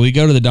 whatever. So we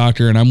go to the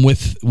doctor, and I'm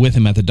with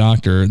him at the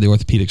doctor, the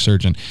orthopedic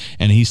surgeon.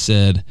 And he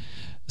said,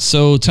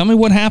 so tell me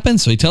what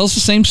happened. So he tells the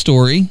same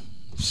story.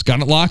 He's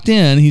got it locked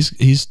in.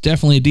 He's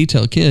definitely a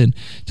detailed kid.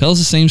 Tells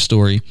the same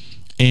story.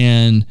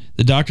 And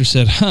the doctor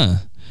said,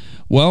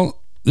 well,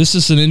 this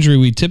is an injury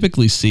we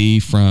typically see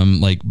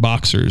from like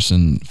boxers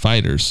and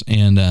fighters.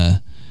 And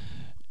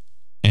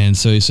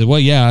so he said, well,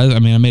 yeah, I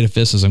mean, I made a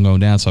fist as I'm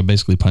going down. So I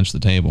basically punched the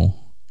table.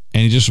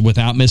 And he just,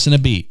 without missing a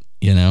beat.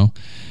 And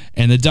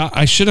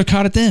I should have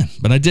caught it then,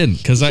 but I didn't,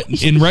 because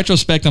in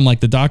retrospect, I'm like,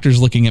 the doctor's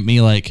looking at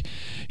me like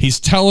he's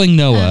telling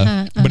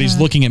Noah, but he's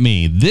looking at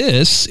me.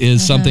 This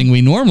is something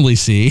we normally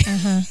see.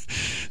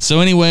 So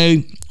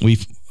anyway,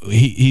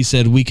 he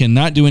said we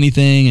cannot do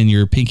anything, and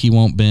your pinky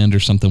won't bend or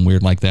something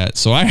weird like that.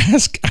 So I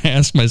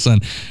asked my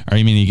son, are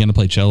you going to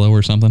play cello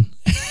or something?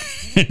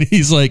 And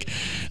he's like,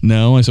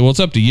 no. I said, well,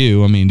 it's up to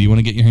you. I mean, do you want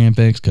to get your hand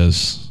fixed?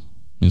 Because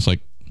it's like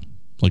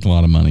a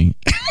lot of money.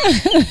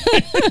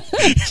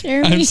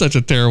 I'm such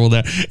a terrible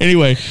dad.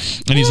 Anyway,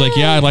 and he's like,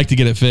 yeah, I'd like to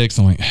get it fixed.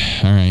 I'm like,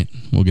 all right,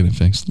 we'll get it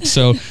fixed.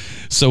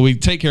 So we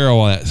take care of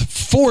all that.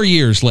 4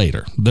 years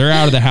later, they're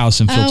out of the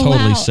house and feel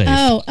totally safe.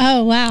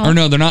 Oh, wow. Or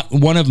no, they're not.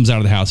 One of them's out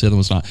of the house. The other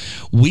one's not.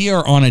 We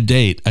are on a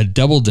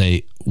double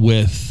date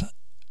with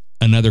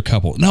another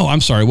couple. No, I'm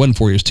sorry. It wasn't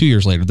 4 years, 2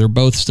 years later. They're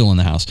both still in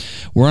the house.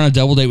 We're on a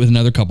double date with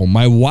another couple.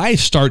 My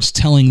wife starts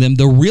telling them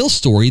the real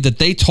story that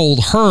they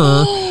told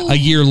her a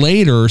year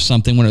later or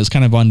something when it was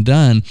kind of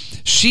undone.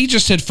 She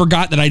just had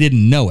forgot that I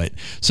didn't know it.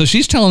 So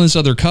she's telling this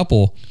other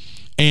couple,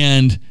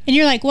 and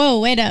you're like, whoa,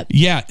 wait up.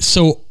 Yeah.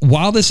 So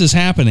while this is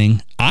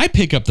happening, I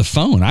pick up the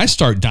phone. I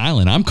start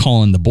dialing. I'm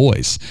calling the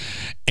boys.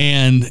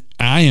 And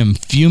I am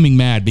fuming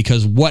mad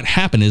because what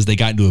happened is they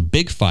got into a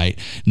big fight.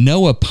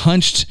 Noah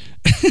punched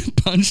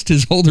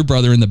his older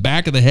brother in the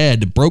back of the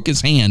head, broke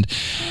his hand.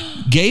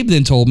 Gabe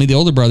then told me, the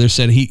older brother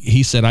said,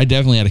 he said, I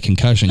definitely had a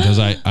concussion because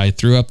I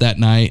threw up that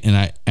night.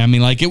 And I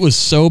mean, like, it was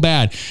so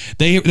bad.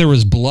 There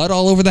was blood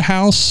all over the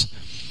house.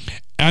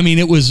 I mean,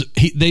 it was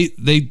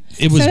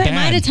it was bad. So they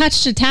might have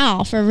touched a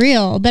towel for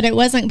real, but it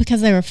wasn't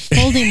because they were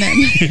folding them.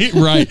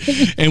 Right.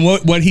 And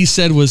what he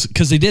said was,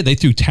 because they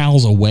threw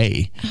towels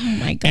away. Oh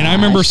my God. And I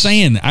remember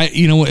saying,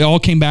 it all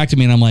came back to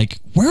me, and I'm like,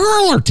 where are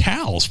all our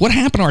towels? What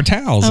happened to our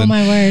towels? Oh,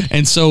 my word.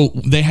 And so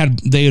they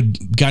had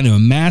gotten into a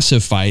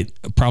massive fight,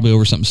 probably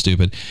over something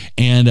stupid.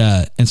 And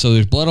so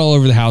there's blood all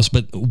over the house.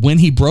 But when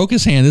he broke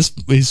his hand,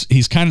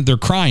 he's kind of, they're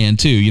crying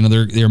too.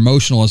 They're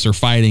emotional as they're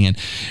fighting.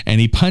 And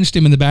he punched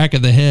him in the back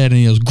of the head, and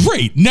he goes,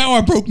 great, now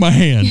I broke my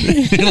hand.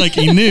 Like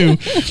he knew.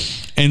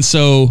 And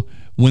so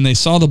when they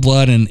saw the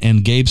blood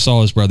and Gabe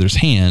saw his brother's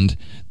hand,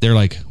 they're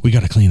like, we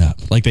got to clean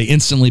up. Like, they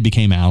instantly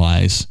became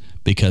allies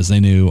because they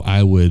knew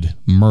I would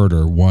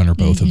murder one or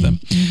both of them.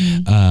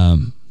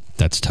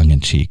 That's tongue in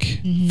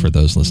cheek for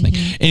those listening.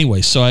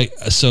 Anyway, so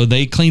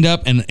they cleaned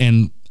up,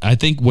 and I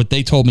think what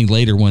they told me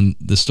later when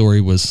the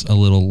story was a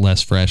little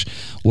less fresh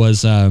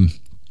was,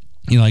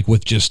 like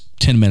with just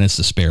 10 minutes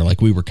to spare, like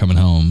we were coming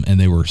home and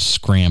they were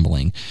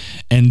scrambling.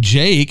 And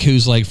Jake,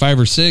 who's like 5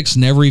 or 6,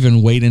 never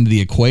even weighed into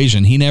the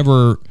equation. I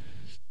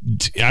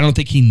don't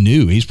think he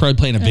knew. He's probably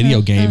playing a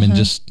video game and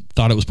just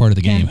thought it was part of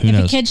the game. Who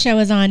knows? If the kid show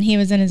was on, he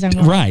was in his own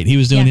world. Right. He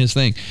was doing his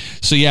thing.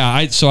 So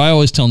I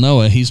always tell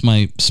Noah, he's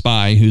my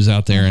spy who's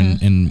out there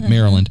in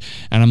Maryland.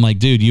 And I'm like,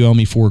 dude, you owe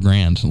me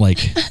 $4,000. Like,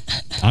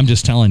 I'm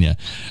just telling you,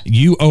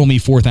 you owe me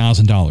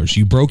 $4,000.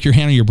 You broke your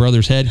hand on your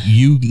brother's head.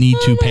 You need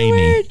to pay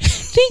me.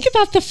 Think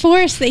about the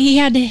force that he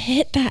had to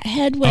hit that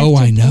head with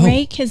to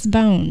break his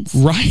bones.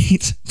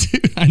 Right.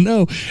 Dude, I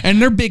know.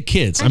 And they're big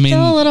kids.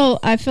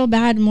 I feel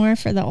bad more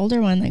for the older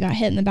one that got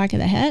hit in the back of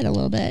the head a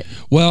little bit.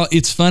 Well,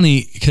 it's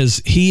funny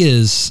because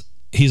he's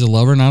a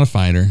lover, not a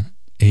fighter.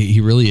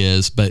 He really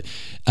is. But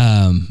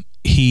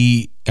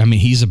he's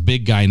a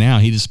big guy now.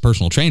 He's a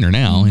personal trainer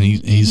now,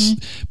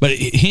 and but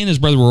he and his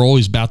brother were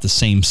always about the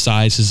same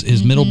size.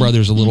 His middle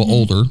brother's a little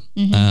older,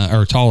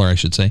 or taller, I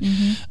should say,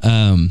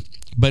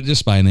 but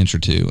just by an inch or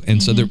two.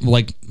 And so they're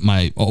like,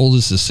 my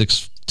oldest is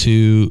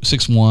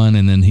 6'1",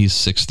 and then he's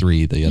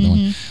 6'3", the other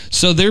one.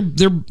 So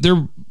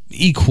they're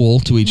equal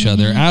to each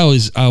other. I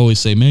always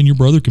say, man, your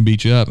brother can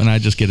beat you up, and I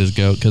just get his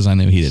goat because I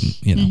knew he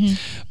didn't.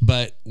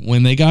 But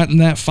when they got in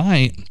that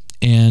fight,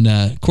 and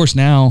of course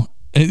now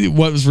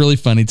What was really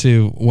funny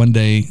too, one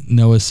day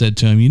Noah said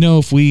to him,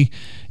 if we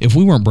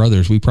weren't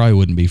brothers, we probably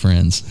wouldn't be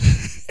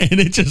friends. And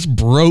it just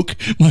broke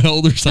my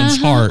older son's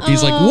heart.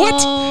 He's like,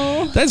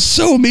 what? That's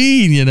so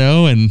mean,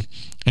 And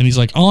he's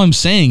like, all I'm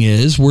saying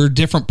is we're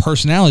different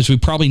personalities. We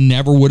probably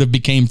never would have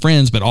became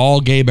friends, but all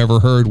Gabe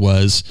ever heard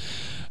was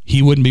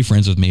he wouldn't be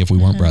friends with me if we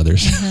weren't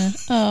brothers.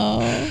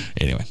 Oh.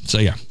 Anyway, so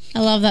yeah. I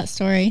love that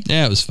story.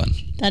 Yeah, it was fun.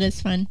 That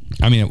is fun.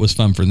 I mean, it was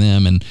fun for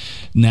them, and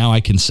now I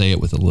can say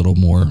it with a little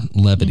more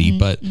levity,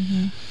 but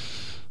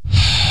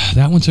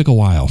that one took a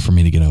while for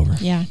me to get over.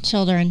 Yeah,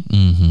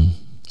 children.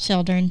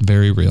 Children.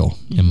 Very real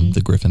in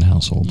the Griffin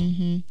household.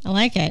 I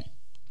like it.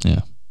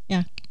 Yeah.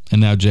 Yeah.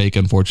 And now Jake,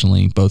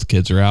 unfortunately, both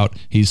kids are out.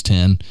 He's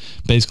 10,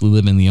 basically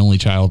living the only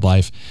child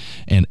life,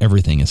 and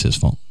everything is his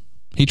fault.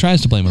 He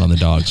tries to blame it on the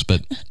dogs,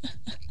 but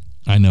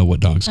I know what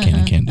dogs can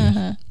and can't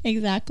do.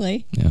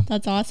 Exactly. Yeah.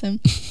 That's awesome.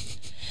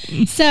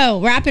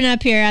 So, wrapping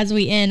up here as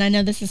we end, I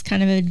know this is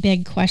kind of a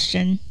big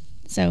question,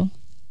 so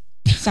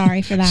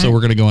sorry for that. So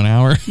we're going to go an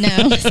hour?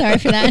 No, sorry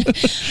for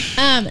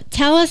that.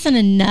 Tell us in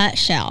a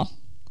nutshell,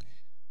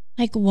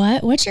 like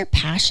what's your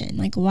passion?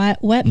 Like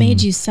what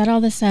made you set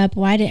all this up?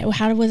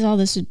 How was all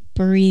this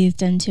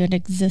breathed into an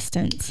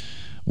existence?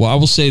 Well, I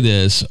will say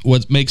this,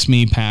 what makes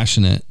me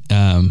passionate,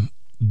 the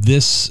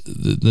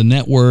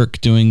network,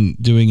 doing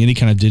any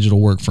kind of digital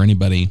work for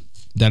anybody,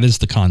 that is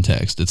the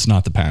context. It's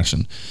not the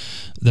passion.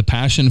 The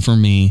passion for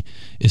me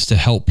is to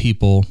help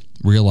people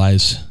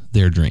realize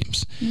their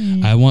dreams.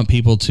 I want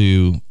people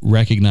to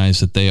recognize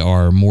that they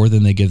are more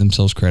than they give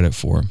themselves credit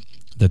for,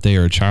 that they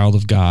are a child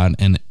of God,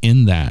 and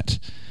in that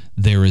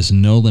there is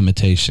no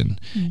limitation.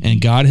 And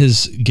God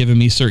has given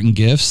me certain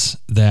gifts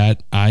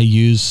that I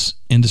use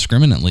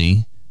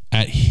indiscriminately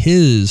at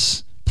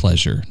His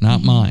pleasure,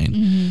 not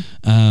mine.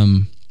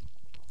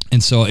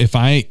 And so if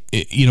I,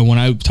 when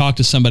I talk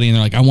to somebody and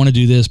they're like, I want to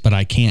do this, but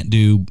I can't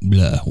do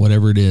blah,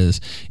 whatever it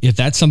is, if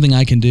that's something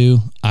I can do,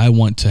 I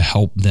want to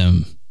help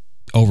them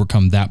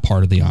overcome that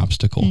part of the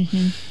obstacle.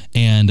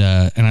 And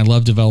I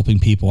love developing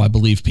people. I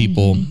believe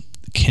people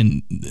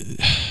can,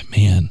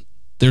 man,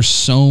 there's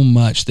so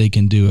much they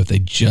can do if they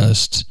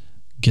just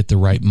get the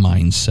right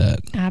mindset.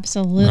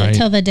 Absolutely. Right?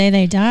 Till the day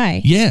they die.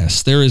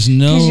 Yes, there is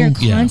no...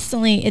 Because you're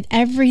constantly,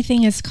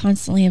 everything is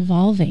constantly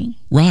evolving.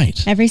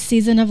 Right. Every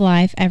season of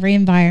life, every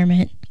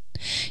environment.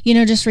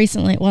 Just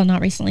recently, well,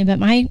 not recently, but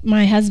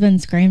my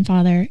husband's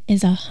grandfather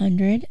is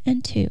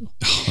 102.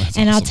 Oh, that's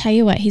and awesome. I'll tell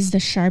you what, he's the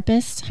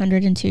sharpest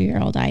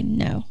 102-year-old I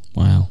know.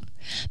 Wow.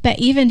 But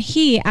even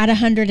he, at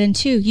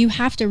 102, you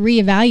have to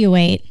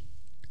reevaluate,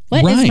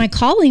 what is Right. my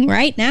calling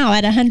right now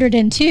at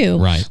 102?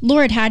 Right.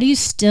 Lord, how do you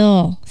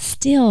still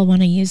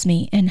want to use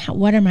me? And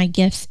what are my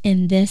gifts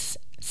in this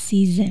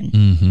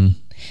season?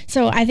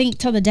 So I think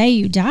till the day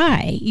you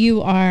die,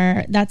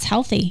 that's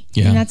healthy.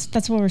 Yeah. And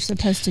that's what we're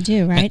supposed to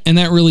do, right? And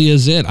that really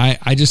is it.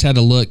 I just had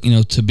to look,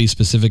 to be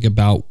specific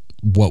about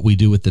what we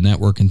do with the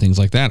network and things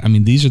like that. I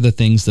mean, these are the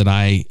things that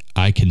I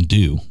can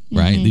do,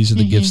 right? These are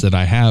the gifts that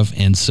I have.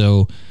 And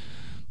so,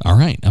 all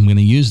right, I'm going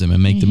to use them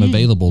and make them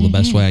available the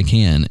best way I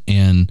can.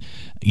 And,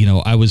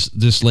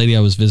 this lady I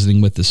was visiting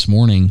with this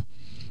morning,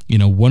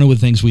 one of the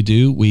things we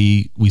do,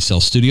 we sell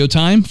studio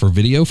time for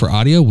video, for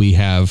audio. We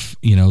have,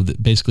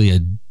 basically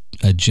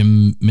a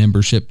gym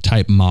membership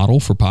type model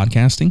for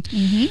podcasting.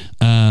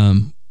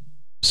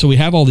 So we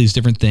have all these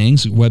different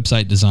things,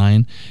 website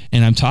design,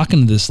 and I'm talking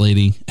to this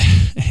lady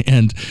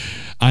and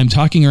I'm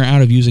talking her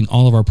out of using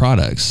all of our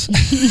products.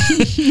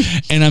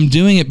 And I'm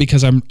doing it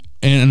because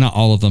and not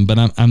all of them, but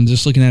I'm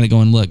just looking at it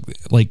going, look,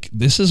 like,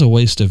 this is a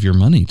waste of your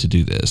money to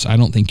do this. I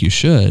don't think you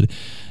should.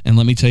 And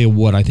let me tell you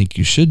what I think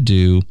you should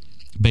do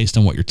based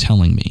on what you're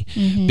telling me.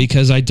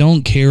 Because I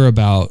care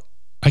about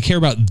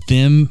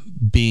them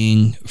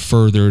being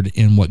furthered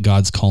in what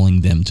God's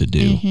calling them to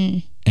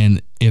do.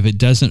 And if it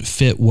doesn't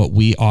fit what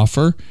we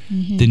offer,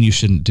 then you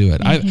shouldn't do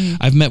it.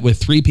 I've met with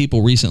 3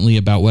 people recently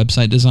about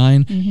website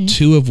design,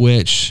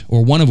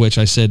 one of which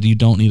I said, you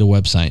don't need a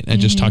website. I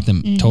just talked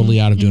them totally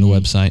out of doing a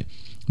website.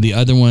 The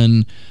other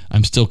one,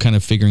 I'm still kind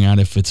of figuring out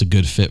if it's a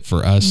good fit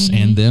for us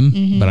and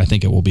them, but I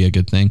think it will be a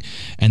good thing.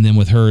 And then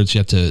with her, it's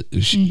yet to,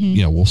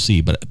 we'll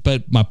see.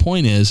 But my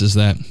point is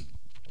that,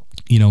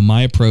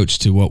 my approach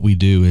to what we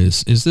do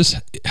is this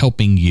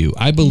helping you?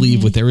 I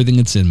believe with everything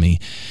that's in me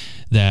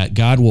that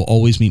God will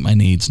always meet my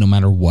needs no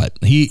matter what.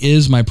 He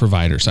is my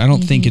provider. So I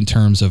don't think in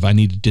terms of I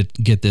need to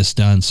get this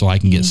done so I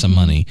can get some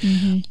money.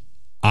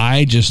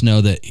 I just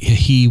know that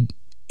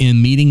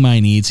in meeting my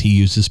needs, He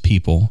uses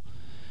people.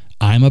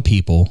 I'm a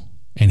people,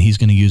 and He's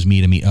going to use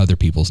me to meet other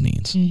people's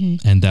needs.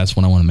 And that's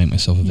what I want to make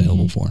myself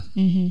available for.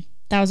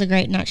 That was a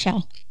great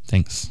nutshell.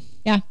 Thanks.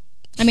 Yeah.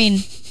 I mean,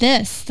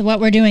 what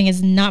we're doing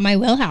is not my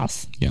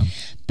wheelhouse. Yeah.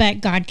 But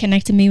God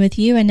connected me with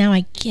you, and now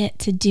I get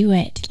to do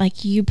it.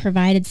 Like, you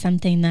provided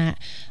something that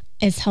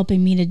is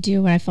helping me to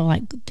do what I feel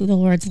like the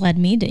Lord's led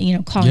me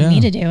to, calling me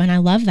to do. And I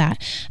love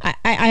that.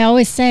 I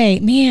always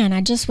say, man,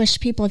 I just wish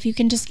people, if you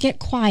can just get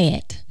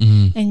quiet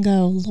and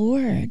go,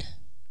 Lord,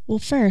 well,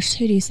 first,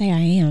 who do you say I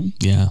am?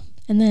 Yeah.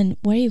 And then,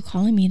 what are you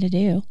calling me to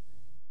do?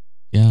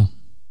 Yeah.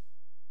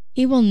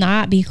 He will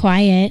not be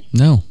quiet.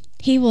 No.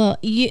 He will,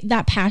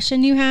 that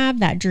passion you have,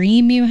 that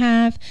dream you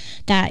have,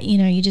 that,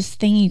 you just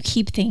thing you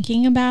keep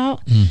thinking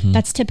about,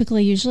 that's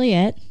typically usually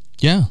it.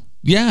 Yeah.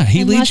 Yeah.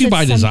 He leads you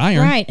by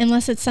desire. Right.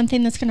 Unless it's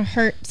something that's going to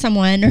hurt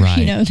someone or,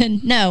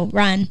 then no,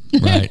 run.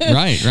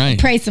 Right.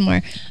 Pray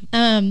somewhere.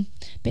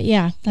 But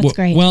yeah, that's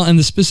great. Well, and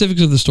the specifics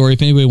of the story,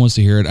 if anybody wants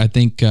to hear it, I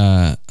think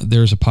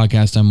there's a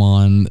podcast I'm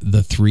on,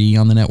 The 3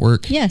 on the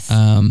network. Yes.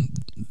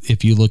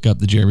 If you look up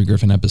the Jeremy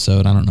Griffin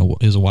episode, I don't know,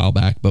 it was a while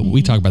back, but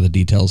we talk about the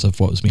details of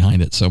what was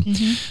behind it. So,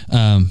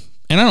 and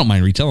I don't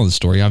mind retelling the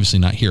story, obviously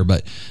not here,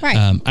 but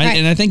and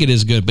I think it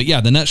is good. But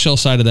yeah, the nutshell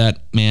side of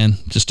that, man,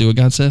 just do what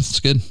God says. It's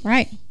good.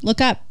 Right. Look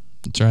up.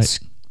 That's right.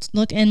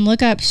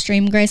 Look up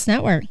Stream Grace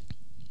Network.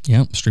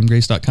 Yeah,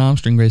 streamgrace.com,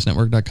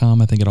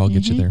 streamgracenetwork.com. I think it all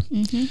gets you there.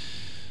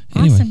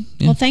 Anyway, awesome.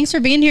 Yeah. Well, thanks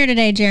for being here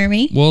today,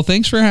 Jeremy. Well,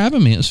 thanks for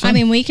having me. It was fun. I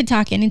mean, we could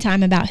talk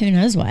anytime about who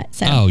knows what.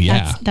 So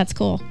that's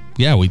cool.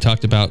 Yeah, we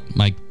talked about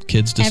my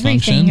kids'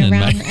 dysfunction.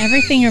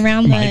 Everything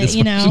around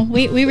the,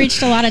 we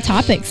reached a lot of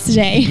topics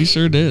today. We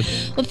sure did.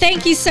 Well,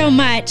 thank you so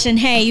much. And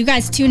hey, you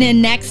guys tune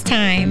in next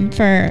time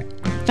for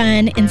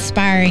fun,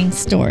 inspiring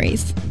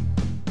stories.